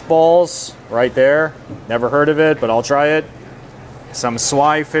fish balls right there. Never heard of it, but I'll try it. Some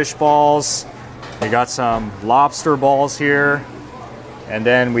swai fish balls. We got some lobster balls here. And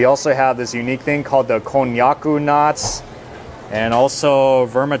then we also have this unique thing called the konnyaku knots, and also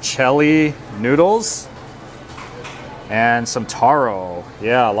vermicelli noodles, and some taro.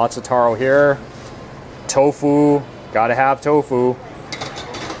 Yeah, lots of taro here. Tofu, gotta have tofu.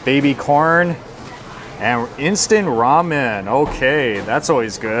 Baby corn, and instant ramen. Okay, that's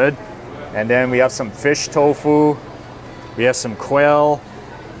always good. And then we have some fish tofu. We have some quail,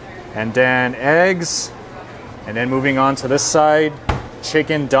 and then eggs. And then moving on to this side,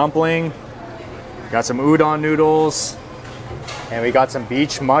 chicken dumpling. Got some udon noodles, and we got some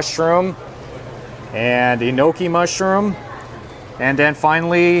beach mushroom and enoki mushroom, and then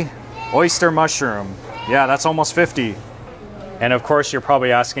finally oyster mushroom. Yeah, that's almost 50. And of course, you're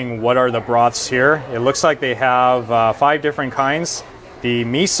probably asking, what are the broths here? It looks like they have 5 different kinds. The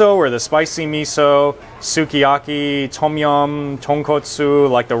miso, or the spicy miso, sukiyaki, tom yum, tonkotsu,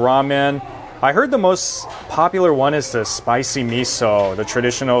 like the ramen. I heard the most popular one is the spicy miso, the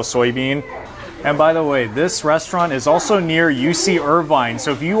traditional soybean. And by the way, this restaurant is also near UC Irvine.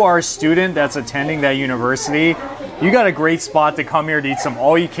 So if you are a student that's attending that university, you got a great spot to come here to eat some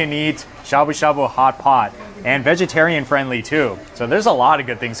all-you-can-eat shabu shabu hot pot, and vegetarian friendly too. So there's a lot of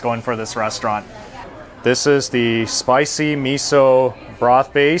good things going for this restaurant. This is the spicy miso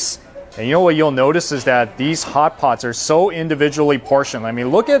broth base. And you know what you'll notice is that these hot pots are so individually portioned. I mean,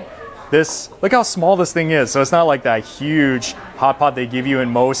 look at this, look how small this thing is. So it's not like that huge hot pot they give you in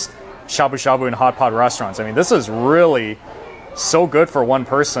most shabu shabu and hot pot restaurants. I mean, this is really so good for one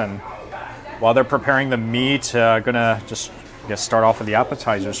person. While they're preparing the meat, gonna just start off with the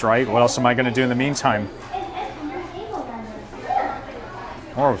appetizers, right? What else am I gonna do in the meantime?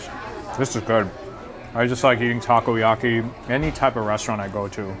 Oh, this is good. I just like eating takoyaki any type of restaurant I go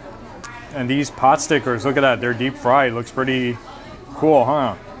to. And these pot stickers, look at that, they're deep fried. Looks pretty cool,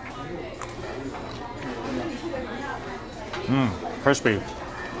 huh? Crispy.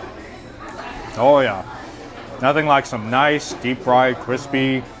 Oh yeah. Nothing like some nice, deep fried,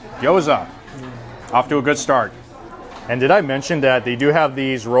 crispy gyoza. Off to a good start. And did I mention that they do have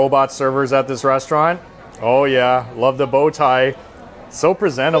these robot servers at this restaurant? Oh yeah, love the bow tie. So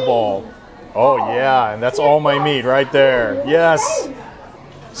presentable. Oh yeah, and that's all my meat right there. Yes.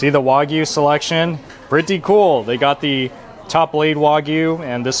 See the Wagyu selection? Pretty cool. They got the top blade Wagyu,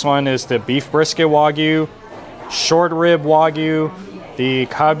 and this one is the beef brisket Wagyu, short rib Wagyu, the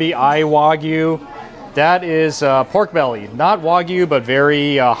Kabi Eye Wagyu. That is pork belly. Not Wagyu, but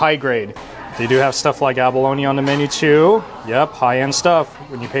very high grade. They do have stuff like abalone on the menu too. Yep, high-end stuff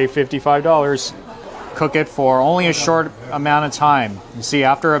when you pay $55. Cook it for only a short amount of time. You see,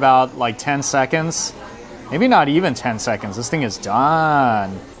 after about like 10 seconds, maybe not even 10 seconds, this thing is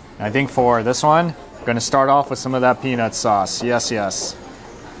done. And I think for this one, I'm gonna start off with some of that peanut sauce. Yes, yes.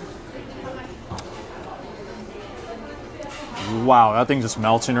 Wow, that thing just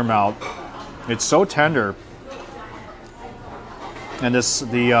melts in your mouth. It's so tender. And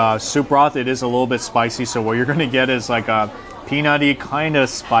the soup broth, it is a little bit spicy, so what you're gonna get is like a peanutty kind of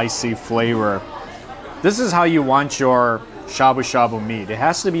spicy flavor. This is how you want your shabu shabu meat. It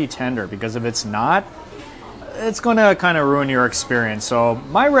has to be tender, because if it's not, it's gonna kind of ruin your experience. So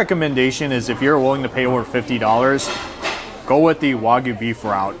my recommendation is, if you're willing to pay over $50, go with the Wagyu beef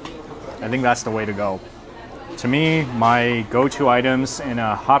route. I think that's the way to go. To me, my go-to items in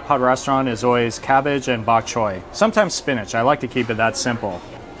a hot pot restaurant is always cabbage and bok choy. Sometimes spinach. I like to keep it that simple.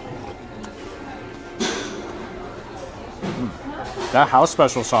 That house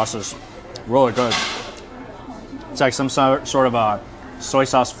special sauce is really good. It's like some sort of a soy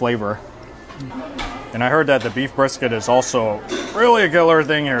sauce flavor. And I heard that the beef brisket is also really a killer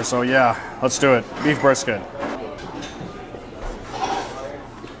thing here. So yeah, let's do it. Beef brisket.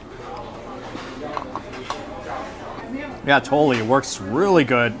 Yeah, totally. It works really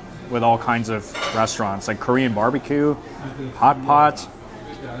good with all kinds of restaurants, like Korean barbecue, hot pot.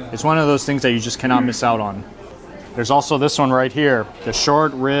 It's one of those things that you just cannot miss out on. There's also this one right here, the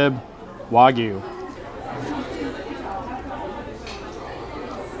short rib Wagyu.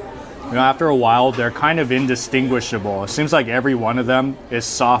 You know, after a while, they're kind of indistinguishable. It seems like every one of them is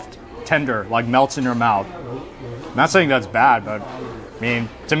soft, tender, like melts in your mouth. I'm not saying that's bad, but I mean,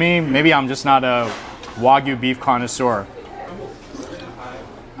 to me, maybe I'm just not a Wagyu beef connoisseur.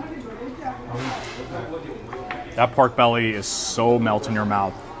 That pork belly is so melt in your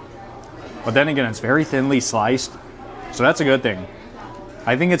mouth. But then again, it's very thinly sliced, so that's a good thing.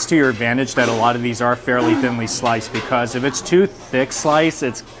 I think it's to your advantage that a lot of these are fairly thinly sliced, because if it's too thick sliced,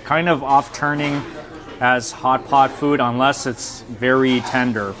 it's kind of off-turning as hot pot food unless it's very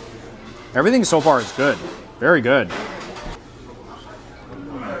tender. Everything so far is good. Very good.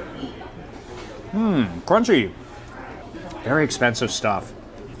 Crunchy. Very expensive stuff.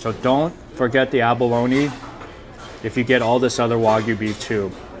 So don't forget the abalone if you get all this other Wagyu beef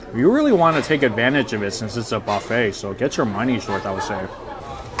too. You really want to take advantage of it since it's a buffet, so get your money's worth, I would say.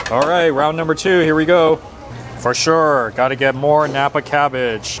 All right, round number 2, here we go. For sure, got to get more Napa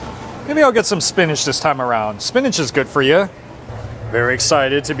cabbage. Maybe I'll get some spinach this time around. Spinach is good for you. Very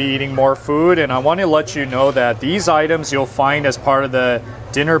excited to be eating more food, and I want to let you know that these items you'll find as part of the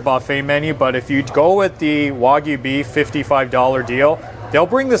dinner buffet menu, but if you go with the Wagyu beef $55 deal, they'll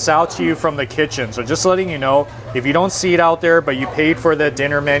bring this out to you from the kitchen. So just letting you know, if you don't see it out there, but you paid for the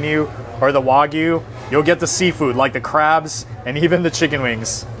dinner menu or the Wagyu, you'll get the seafood, like the crabs and even the chicken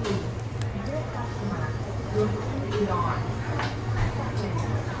wings.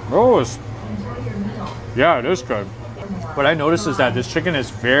 Oh, yeah, it is good. What I noticed is that this chicken is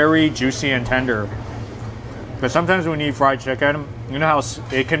very juicy and tender. Because sometimes when you eat fried chicken, you know how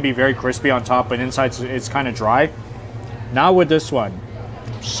it can be very crispy on top, but inside it's kind of dry? Not with this one.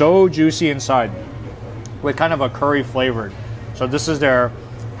 So juicy inside, with kind of a curry flavored. So this is their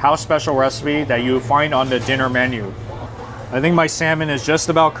house special recipe that you find on the dinner menu. I think my salmon is just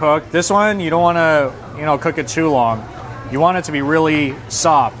about cooked. This one, you don't want to, cook it too long. You want it to be really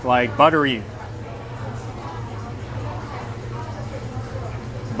soft, like buttery.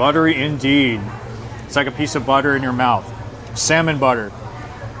 Buttery indeed. It's like a piece of butter in your mouth. Salmon butter.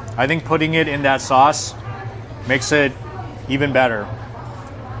 I think putting it in that sauce makes it even better.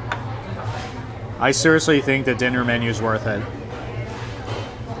 I seriously think the dinner menu is worth it.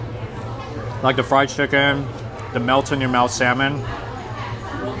 Like the fried chicken, the melt in your mouth salmon.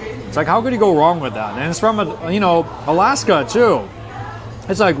 It's like, how could you go wrong with that? And it's from, Alaska too.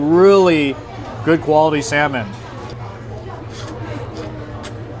 It's like really good quality salmon.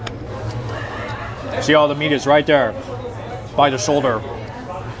 See, all the meat is right there by the shoulder.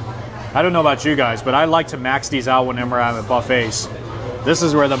 I don't know about you guys, but I like to max these out whenever I'm at buffets. This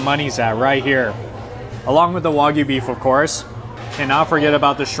is where the money's at, right here. along with the Wagyu beef, of course. Cannot forget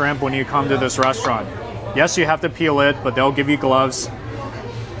about the shrimp when you come to this restaurant. Yes, you have to peel it, but they'll give you gloves.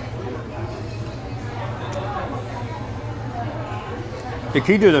 The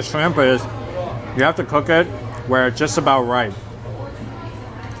key to the shrimp is you have to cook it where it's just about right,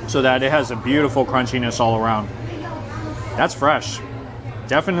 so that it has a beautiful crunchiness all around. That's fresh.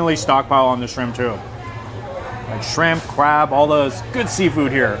 Definitely stockpile on the shrimp too. Like shrimp, crab, all those good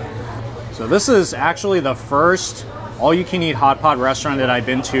seafood here. So this is actually the first all-you-can-eat hot pot restaurant that I've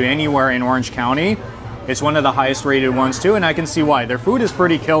been to anywhere in Orange County. It's one of the highest rated ones too, and I can see why. Their food is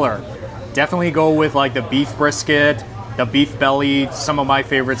pretty killer. Definitely go with like the beef brisket, the beef belly, some of my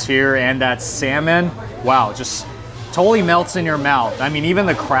favorites here, and that salmon. Wow, just totally melts in your mouth. I mean, even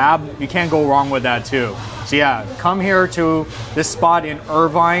the crab, you can't go wrong with that too. So yeah, come here to this spot in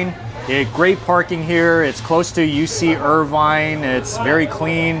Irvine. Great parking here. It's close to UC Irvine. It's very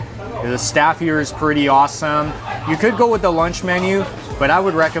clean. The staff here is pretty awesome. You could go with the lunch menu, but I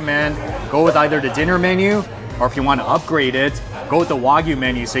would recommend go with either the dinner menu, or if you want to upgrade it, go with the Wagyu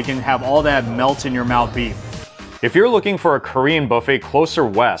menu so you can have all that melt in your mouth beef. If you're looking for a Korean buffet closer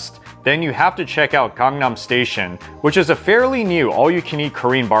west, then you have to check out Gangnam Station, which is a fairly new all-you-can-eat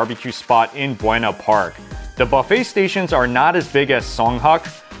Korean barbecue spot in Buena Park. The buffet stations are not as big as Songhak,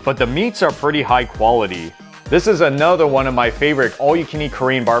 but the meats are pretty high quality. This is another one of my favorite all-you-can-eat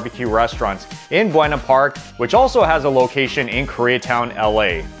Korean barbecue restaurants in Buena Park, which also has a location in Koreatown,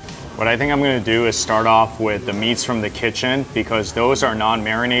 LA. What I think I'm going to do is start off with the meats from the kitchen, because those are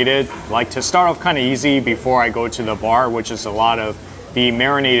non-marinated. Like to start off kind of easy before I go to the bar, which is a lot of the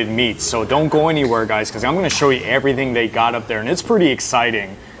marinated meats. So don't go anywhere, guys, because I'm going to show you everything they got up there, and it's pretty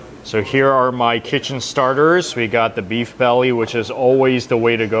exciting. So here are my kitchen starters. We got the beef belly, which is always the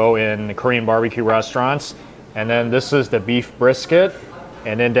way to go in Korean barbecue restaurants. And then this is the beef brisket.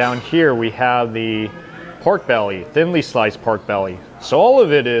 And then down here we have the pork belly, thinly sliced pork belly. So all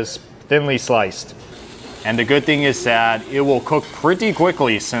of it is thinly sliced. And the good thing is that it will cook pretty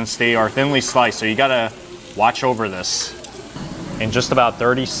quickly since they are thinly sliced. So you gotta watch over this. In just about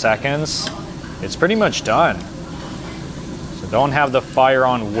 30 seconds, it's pretty much done. So don't have the fire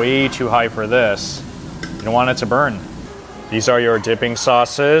on way too high for this. You don't want it to burn. These are your dipping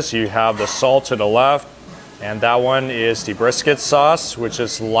sauces. You have the salt to the left, and that one is the brisket sauce, which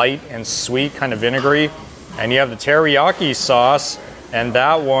is light and sweet, kind of vinegary. And you have the teriyaki sauce, and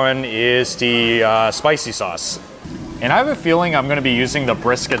that one is the spicy sauce. And I have a feeling I'm gonna be using the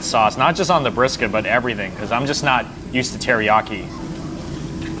brisket sauce, not just on the brisket, but everything, because I'm just not used to teriyaki.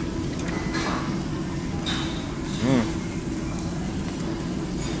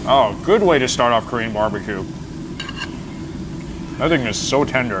 Oh, good way to start off Korean barbecue. That thing is so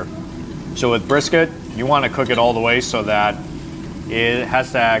tender. So with brisket, you want to cook it all the way so that it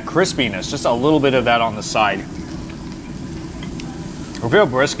has that crispiness, just a little bit of that on the side. If you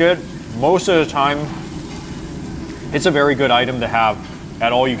have brisket, most of the time, it's a very good item to have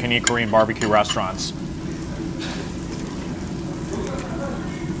at all-you-can-eat Korean barbecue restaurants.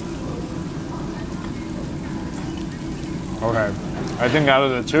 Okay, I think out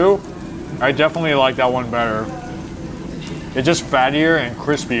of the two, I definitely like that one better. It's just fattier and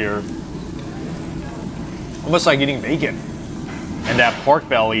crispier. Almost like eating bacon. And that pork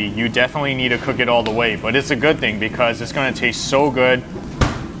belly, you definitely need to cook it all the way, but it's a good thing because it's gonna taste so good.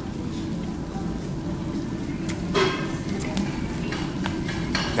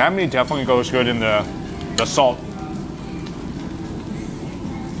 That meat definitely goes good in the salt.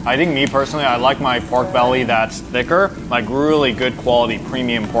 I think me personally, I like my pork belly that's thicker, like really good quality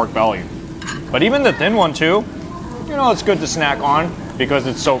premium pork belly. But even the thin one too, you know, it's good to snack on because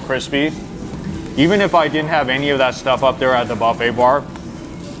it's so crispy. Even if I didn't have any of that stuff up there at the buffet bar,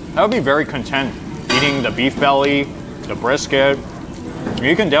 I would be very content eating the beef belly, the brisket.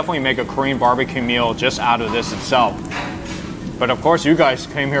 You can definitely make a Korean barbecue meal just out of this itself. But of course, you guys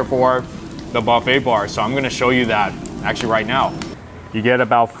came here for the buffet bar, so I'm gonna show you that actually right now. You get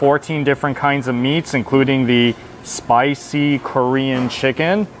about 14 different kinds of meats, including the spicy Korean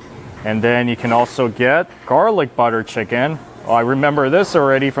chicken. And then you can also get garlic butter chicken. Oh, I remember this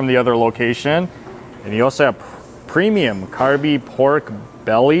already from the other location. And you also have premium Kalbi pork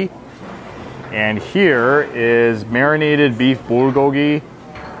belly. And here is marinated beef bulgogi.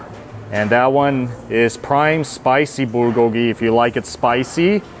 And that one is prime spicy bulgogi if you like it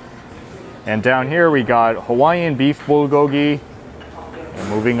spicy. And down here we got Hawaiian beef bulgogi. And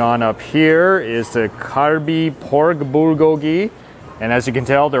moving on up here is the Kalbi pork bulgogi. And as you can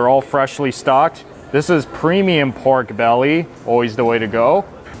tell, they're all freshly stocked. This is premium pork belly, always the way to go.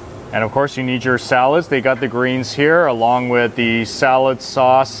 And of course, you need your salads. They got the greens here along with the salad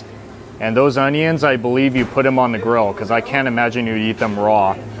sauce And those onions, I believe you put them on the grill because I can't imagine you eat them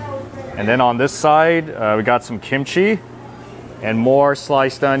raw. And then on this side, we got some kimchi and more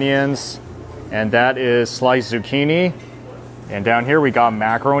sliced onions. And that is sliced zucchini. And down here we got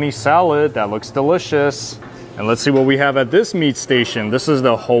macaroni salad. That looks delicious. And let's see what we have at this meat station. This is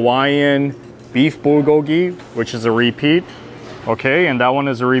the Hawaiian beef bulgogi, which is a repeat. Okay, and that one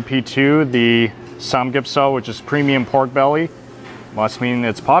is a repeat too. The samgyeopsal, which is premium pork belly. Must mean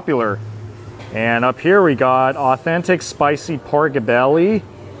it's popular. And up here we got authentic spicy pork belly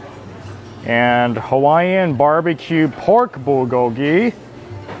and Hawaiian barbecue pork bulgogi.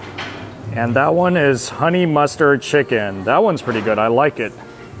 And that one is honey mustard chicken. That one's pretty good, I like it.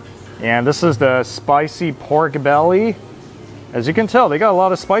 And this is the spicy pork belly. As you can tell, they got a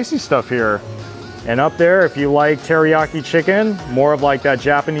lot of spicy stuff here. And up there, if you like teriyaki chicken, more of like that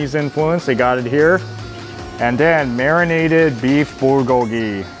Japanese influence, they got it here. And then marinated beef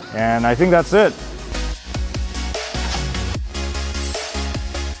bulgogi. And I think that's it.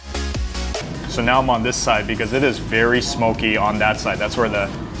 So now I'm on this side because it is very smoky on that side. That's where the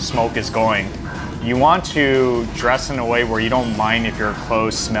smoke is going. You want to dress in a way where you don't mind if your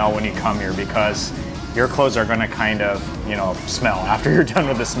clothes smell when you come here because your clothes are gonna kind of, you know, smell after you're done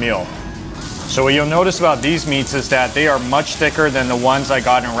with this meal. So what you'll notice about these meats is that they are much thicker than the ones I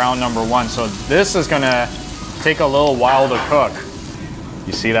got in round number 1. So this is gonna take a little while to cook.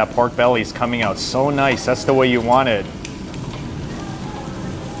 You see that pork belly is coming out so nice. That's the way you want it.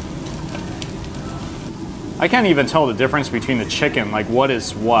 I can't even tell the difference between the chicken, like what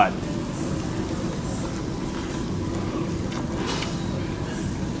is what.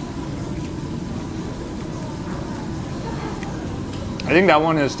 I think that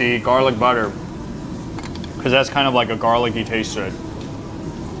one is the garlic butter because that's kind of like a garlicky taste to it.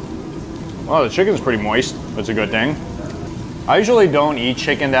 Well, the chicken's pretty moist. That's a good thing. I usually don't eat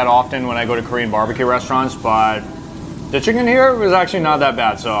chicken that often when I go to Korean barbecue restaurants, but the chicken here was actually not that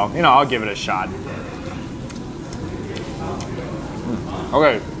bad, so, you know, I'll give it a shot.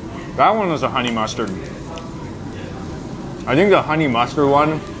 Okay, that one was a honey mustard. I think the honey mustard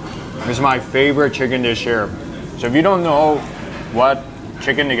one is my favorite chicken dish here. So if you don't know what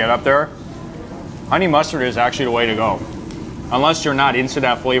chicken to get up there, honey mustard is actually the way to go. Unless you're not into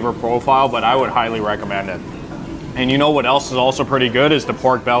that flavor profile, but I would highly recommend it. And you know what else is also pretty good is the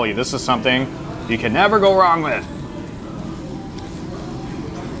pork belly. This is something you can never go wrong with.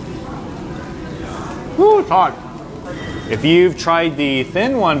 Woo, it's hot. If you've tried the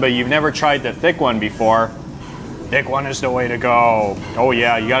thin one, but you've never tried the thick one before, thick one is the way to go. Oh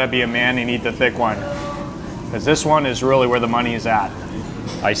yeah, you gotta be a man and eat the thick one. Because this one is really where the money is at.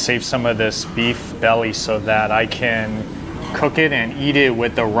 I saved some of this beef belly so that I can cook it and eat it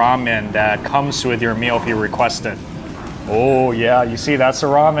with the ramen that comes with your meal if you request it. Oh yeah, you see that's the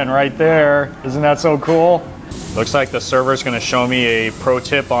ramen right there. Isn't that so cool? Looks like the server's gonna show me a pro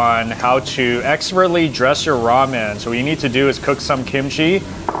tip on how to expertly dress your ramen. So what you need to do is cook some kimchi,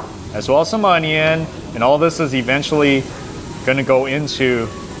 as well as some onion, and all this is eventually gonna go into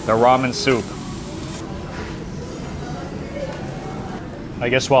the ramen soup. I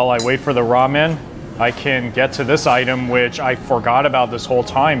guess while I wait for the ramen, I can get to this item, which I forgot about this whole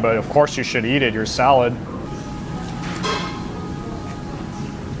time, but of course you should eat it, your salad.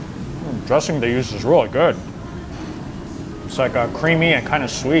 Dressing they use is really good. It's like creamy and kind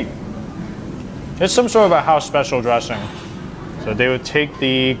of sweet. It's some sort of a house special dressing. So they would take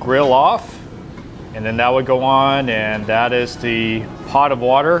the grill off, and then that would go on, and that is the pot of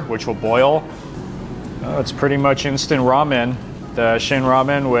water, which will boil. Oh, it's pretty much instant ramen. The Shin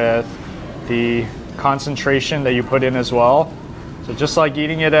ramen with the concentration that you put in as well. So just like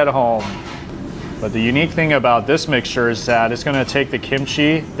eating it at home. But the unique thing about this mixture is that it's gonna take the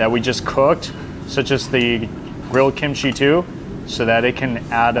kimchi that we just cooked, such as the grilled kimchi too, so that it can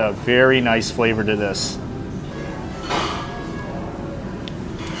add a very nice flavor to this.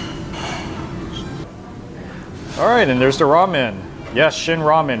 All right, and there's the ramen. Yes, Shin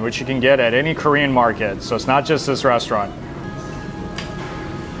ramen, which you can get at any Korean market. So it's not just this restaurant.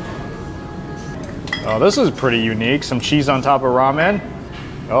 Oh, this is pretty unique. Some cheese on top of ramen.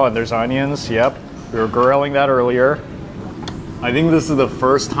 Oh, and there's onions. Yep, we were grilling that earlier. I think this is the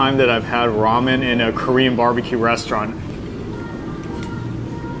first time that I've had ramen in a Korean barbecue restaurant.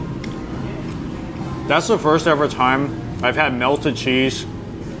 That's the first ever time I've had melted cheese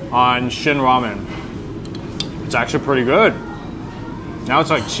on Shin ramen. It's actually pretty good. Now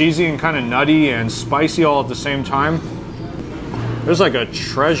it's like cheesy and kind of nutty and spicy all at the same time. There's like a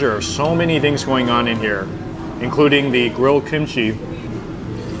treasure of so many things going on in here, including the grilled kimchi.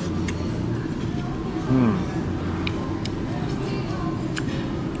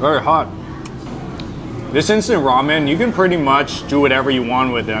 Very hot. This instant ramen, you can pretty much do whatever you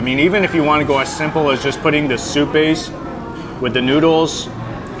want with it. I mean, even if you want to go as simple as just putting the soup base with the noodles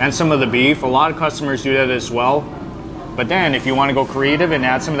and some of the beef, a lot of customers do that as well. But then if you want to go creative and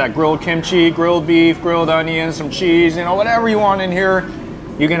add some of that grilled kimchi, grilled beef, grilled onions, some cheese, you know, whatever you want in here,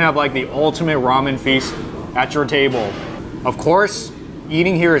 you can have like the ultimate ramen feast at your table. Of course,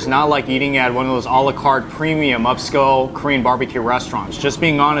 eating here is not like eating at one of those a la carte premium upscale Korean barbecue restaurants, just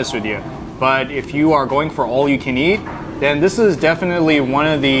being honest with you. But if you are going for all you can eat, then this is definitely one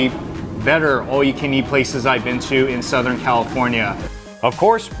of the better all you can eat places I've been to in Southern California. Of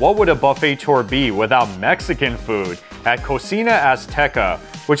course, what would a buffet tour be without Mexican food at Cocina Azteca,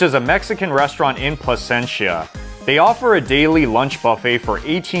 which is a Mexican restaurant in Placentia. They offer a daily lunch buffet for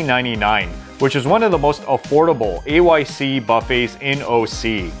 $18.99, which is one of the most affordable AYCE buffets in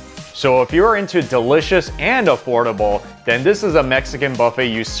OC. So if you're into delicious and affordable, then this is a Mexican buffet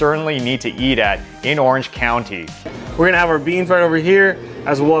you certainly need to eat at in Orange County. We're gonna have our beans right over here,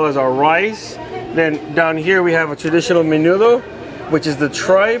 as well as our rice. Then down here we have a traditional menudo, which is the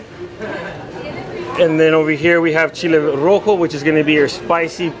tripe. And then over here we have chile rojo, which is gonna be your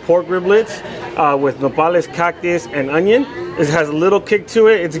spicy pork riblets with nopales, cactus, and onion. It has a little kick to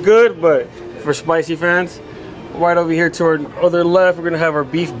it. It's good, but for spicy fans. Right over here to our other left, we're gonna have our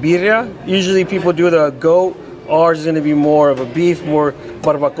beef birria. Usually people do the goat. Ours is gonna be more of a beef, more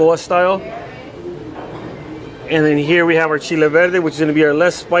barbacoa style. And then here we have our chile verde, which is gonna be our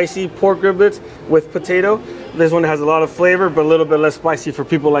less spicy pork riblets with potato. This one has a lot of flavor, but a little bit less spicy for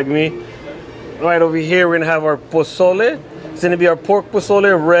people like me. Right over here, we're gonna have our pozole. It's gonna be our pork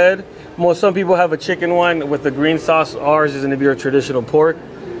pozole, red. Some people have a chicken one with the green sauce. Ours is gonna be our traditional pork.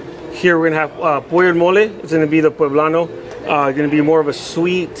 Here we're gonna have pollo mole. It's gonna be the poblano. Gonna be more of a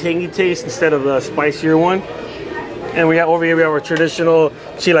sweet, tangy taste instead of the spicier one. And we have over here we have our traditional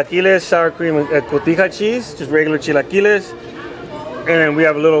chilaquiles, sour cream and cotija cheese, just regular chilaquiles. And then we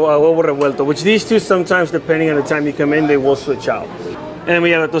have a little huevo revuelto, which these two sometimes, depending on the time you come in, they will switch out. And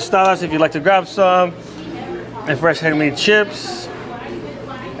we have the tostadas if you'd like to grab some, and fresh handmade chips.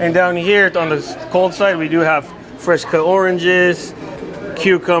 And down here on the cold side, we do have fresh cut oranges,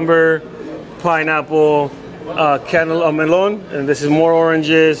 cucumber, pineapple, melon, and this is more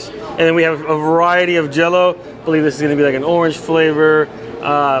oranges. And then we have a variety of jello. I believe this is gonna be like an orange flavor,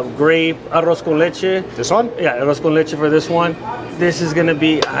 grape, arroz con leche. This one? Yeah, arroz con leche for this one. This is gonna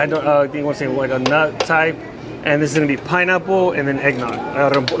be, I think you want to say like a nut type. And this is gonna be pineapple and then eggnog,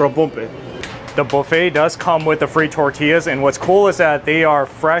 rompompe. The buffet does come with the free tortillas, and what's cool is that they are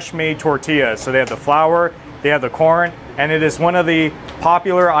fresh made tortillas. So they have the flour, they have the corn, and it is one of the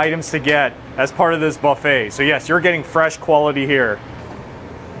popular items to get as part of this buffet. So yes, you're getting fresh quality here.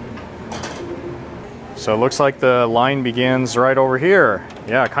 So it looks like the line begins right over here.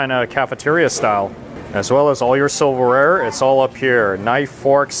 Yeah, kind of cafeteria style. As well as all your silverware, it's all up here. Knife,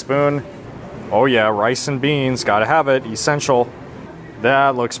 fork, spoon. Oh yeah, rice and beans, gotta have it, essential.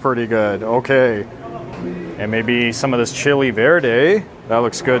 That looks pretty good, okay. And maybe some of this chili verde, that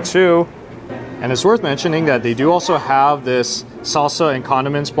looks good too. And it's worth mentioning that they do also have this salsa and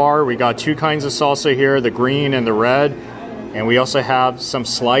condiments bar. We got two kinds of salsa here, the green and the red. And we also have some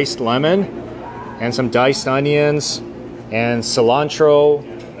sliced lemon and some diced onions and cilantro.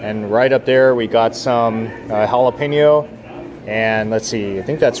 And right up there, we got some jalapeno. And let's see, I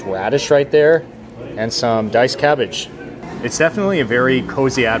think that's radish right there, and some diced cabbage. It's definitely a very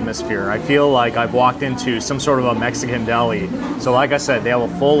cozy atmosphere. I feel like I've walked into some sort of a Mexican deli. So like I said, they have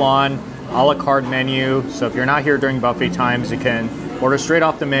a full-on a la carte menu. So if you're not here during buffet times, you can order straight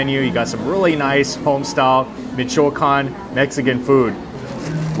off the menu. You got some really nice home-style Michoacan Mexican food.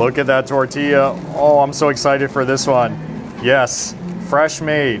 Look at that tortilla. Oh, I'm so excited for this one. Yes, fresh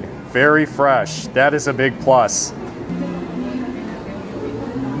made, very fresh. That is a big plus.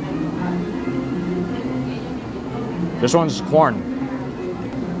 This one's corn.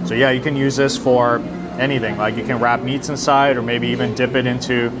 So yeah, you can use this for anything. Like you can wrap meats inside or maybe even dip it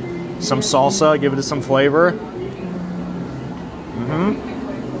into some salsa, give it some flavor.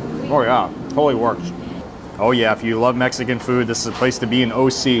 Oh yeah, totally works. Oh yeah, if you love Mexican food, this is a place to be in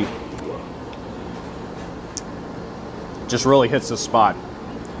OC. Just really hits the spot.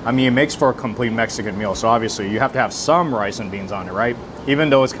 I mean, it makes for a complete Mexican meal. So obviously you have to have some rice and beans on it, right?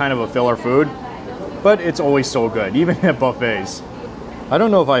 Even though it's kind of a filler food. But it's always so good, even at buffets. I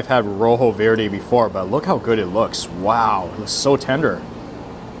don't know if I've had rojo verde before, but look how good it looks. Wow, it looks so tender.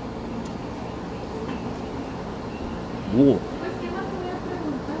 Ooh.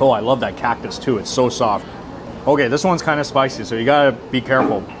 Oh, I love that cactus too, it's so soft. Okay, this one's kind of spicy, so you gotta be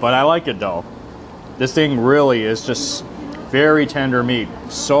careful, but I like it though. This thing really is just Very tender meat,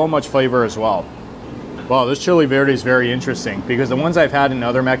 so much flavor as well. Wow, this chili verde is very interesting because the ones I've had in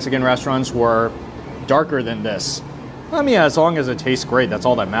other Mexican restaurants were darker than this. I mean, as long as it tastes great, that's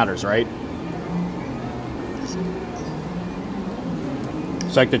all that matters, right?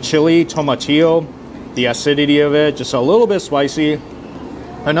 It's like the chili tomatillo, the acidity of it, just a little bit spicy.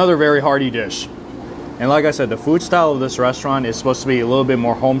 Another very hearty dish. And like I said, the food style of this restaurant is supposed to be a little bit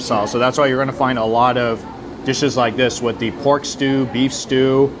more home style. So that's why you're gonna find a lot of dishes like this with the pork stew, beef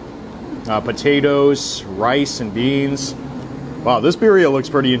stew, potatoes, rice, and beans. Wow, this birria looks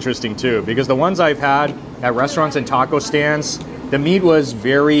pretty interesting too, because the ones I've had at restaurants and taco stands, the meat was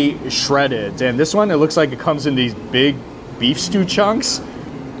very shredded. And this one, it looks like it comes in these big beef stew chunks.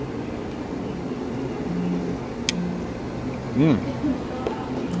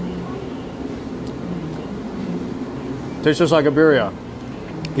 Tastes just like a birria.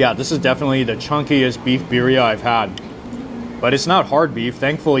 Yeah, this is definitely the chunkiest beef birria I've had. But it's not hard beef.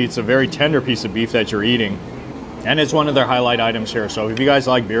 Thankfully, it's a very tender piece of beef that you're eating. And it's one of their highlight items here. So if you guys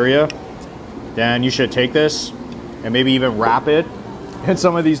like birria, then you should take this and maybe even wrap it in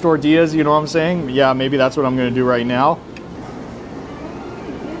some of these tortillas, you know what I'm saying? Yeah, maybe that's what I'm gonna do right now.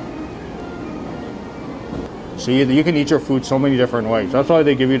 See, you can eat your food so many different ways. That's why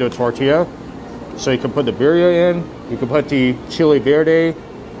they give you the tortilla. So you can put the birria in, you can put the chili verde,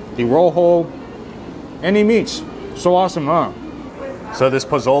 the rojo, any meats. So awesome, huh? So this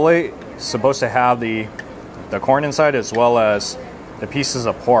pozole is supposed to have the corn inside as well as the pieces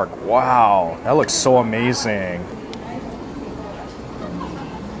of pork. Wow, that looks so amazing.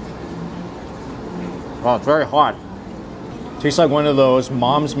 Wow, it's very hot. Tastes like one of those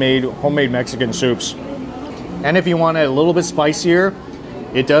mom's made homemade Mexican soups. And if you want it a little bit spicier,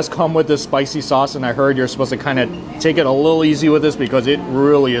 it does come with this spicy sauce, and I heard you're supposed to kind of take it a little easy with this because it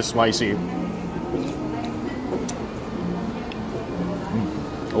really is spicy.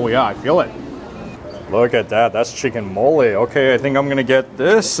 Oh yeah, I feel it. Look at that, that's chicken mole. Okay, I think I'm gonna get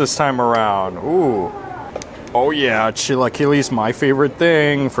this time around. Ooh. Oh yeah, chilaquiles, my favorite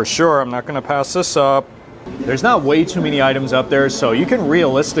thing, for sure. I'm not gonna pass this up. There's not way too many items up there, so you can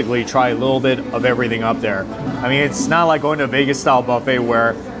realistically try a little bit of everything up there. I mean, it's not like going to a Vegas style buffet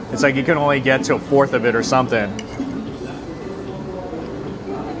where it's like you can only get to a fourth of it or something.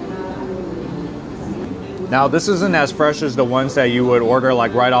 Now, this isn't as fresh as the ones that you would order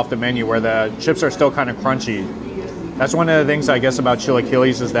like right off the menu where the chips are still kind of crunchy. That's one of the things I guess about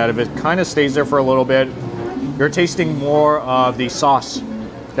chilaquiles is that if it kind of stays there for a little bit, you're tasting more of the sauce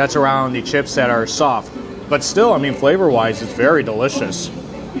that's around the chips that are soft. But still, I mean, flavor-wise, it's very delicious.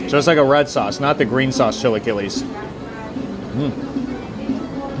 So it's like a red sauce, not the green sauce chilaquiles.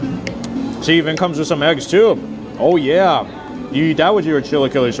 See, even comes with some eggs too. Oh yeah, you eat that with your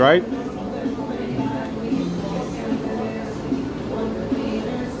chilaquiles, right?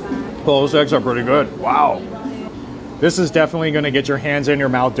 Well, those eggs are pretty good. Wow. This is definitely gonna get your hands and your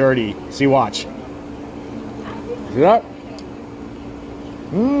mouth dirty. See, watch. See that?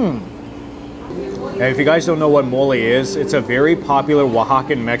 And if you guys don't know what mole is, it's a very popular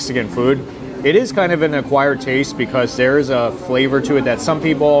Oaxacan Mexican food. It is kind of an acquired taste because there's a flavor to it that some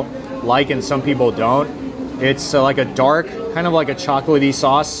people like and some people don't. It's like a dark, kind of like a chocolatey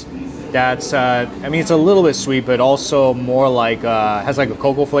sauce that's, I mean, it's a little bit sweet, but also more like, has like a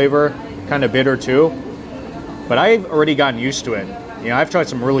cocoa flavor, kind of bitter too. But I've already gotten used to it. You know, I've tried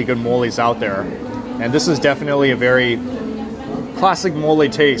some really good moles out there. And this is definitely a very classic mole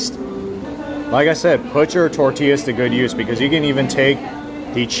taste. Like I said, put your tortillas to good use because you can even take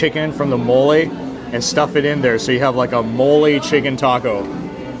the chicken from the mole and stuff it in there so you have like a mole chicken taco.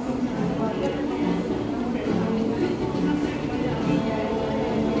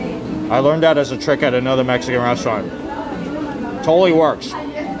 I learned that as a trick at another Mexican restaurant. Totally works.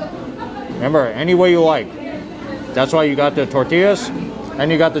 Remember, any way you like. That's why you got the tortillas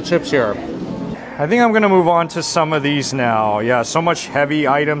and you got the chips here. I think I'm gonna move on to some of these now. Yeah, so much heavy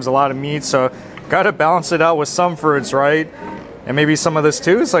items, a lot of meat, so gotta balance it out with some fruits, right? And maybe some of this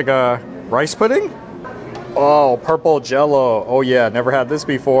too. It's like a rice pudding. Oh, purple jello. Oh yeah, never had this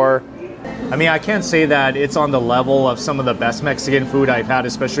before. I mean, I can't say that it's on the level of some of the best Mexican food I've had,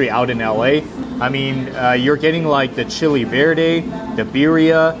 especially out in LA. I mean, you're getting like the chili verde, the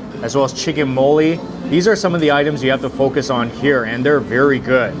birria, as well as chicken mole. These are some of the items you have to focus on here, and they're very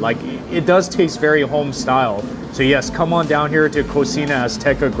good. Like, it does taste very home style. So yes, come on down here to Cocina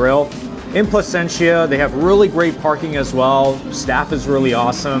Azteca Grill in Placentia. They have really great parking as well. Staff is really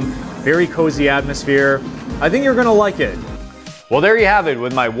awesome. Very cozy atmosphere. I think you're gonna like it. Well, there you have it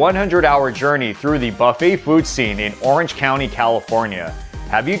with my 100-hour journey through the buffet food scene in Orange County, California.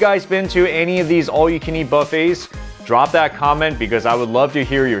 Have you guys been to any of these all-you-can-eat buffets? drop that comment because I would love to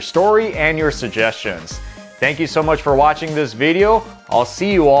hear your story and your suggestions. Thank you so much for watching this video. I'll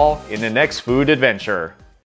see you all in the next food adventure.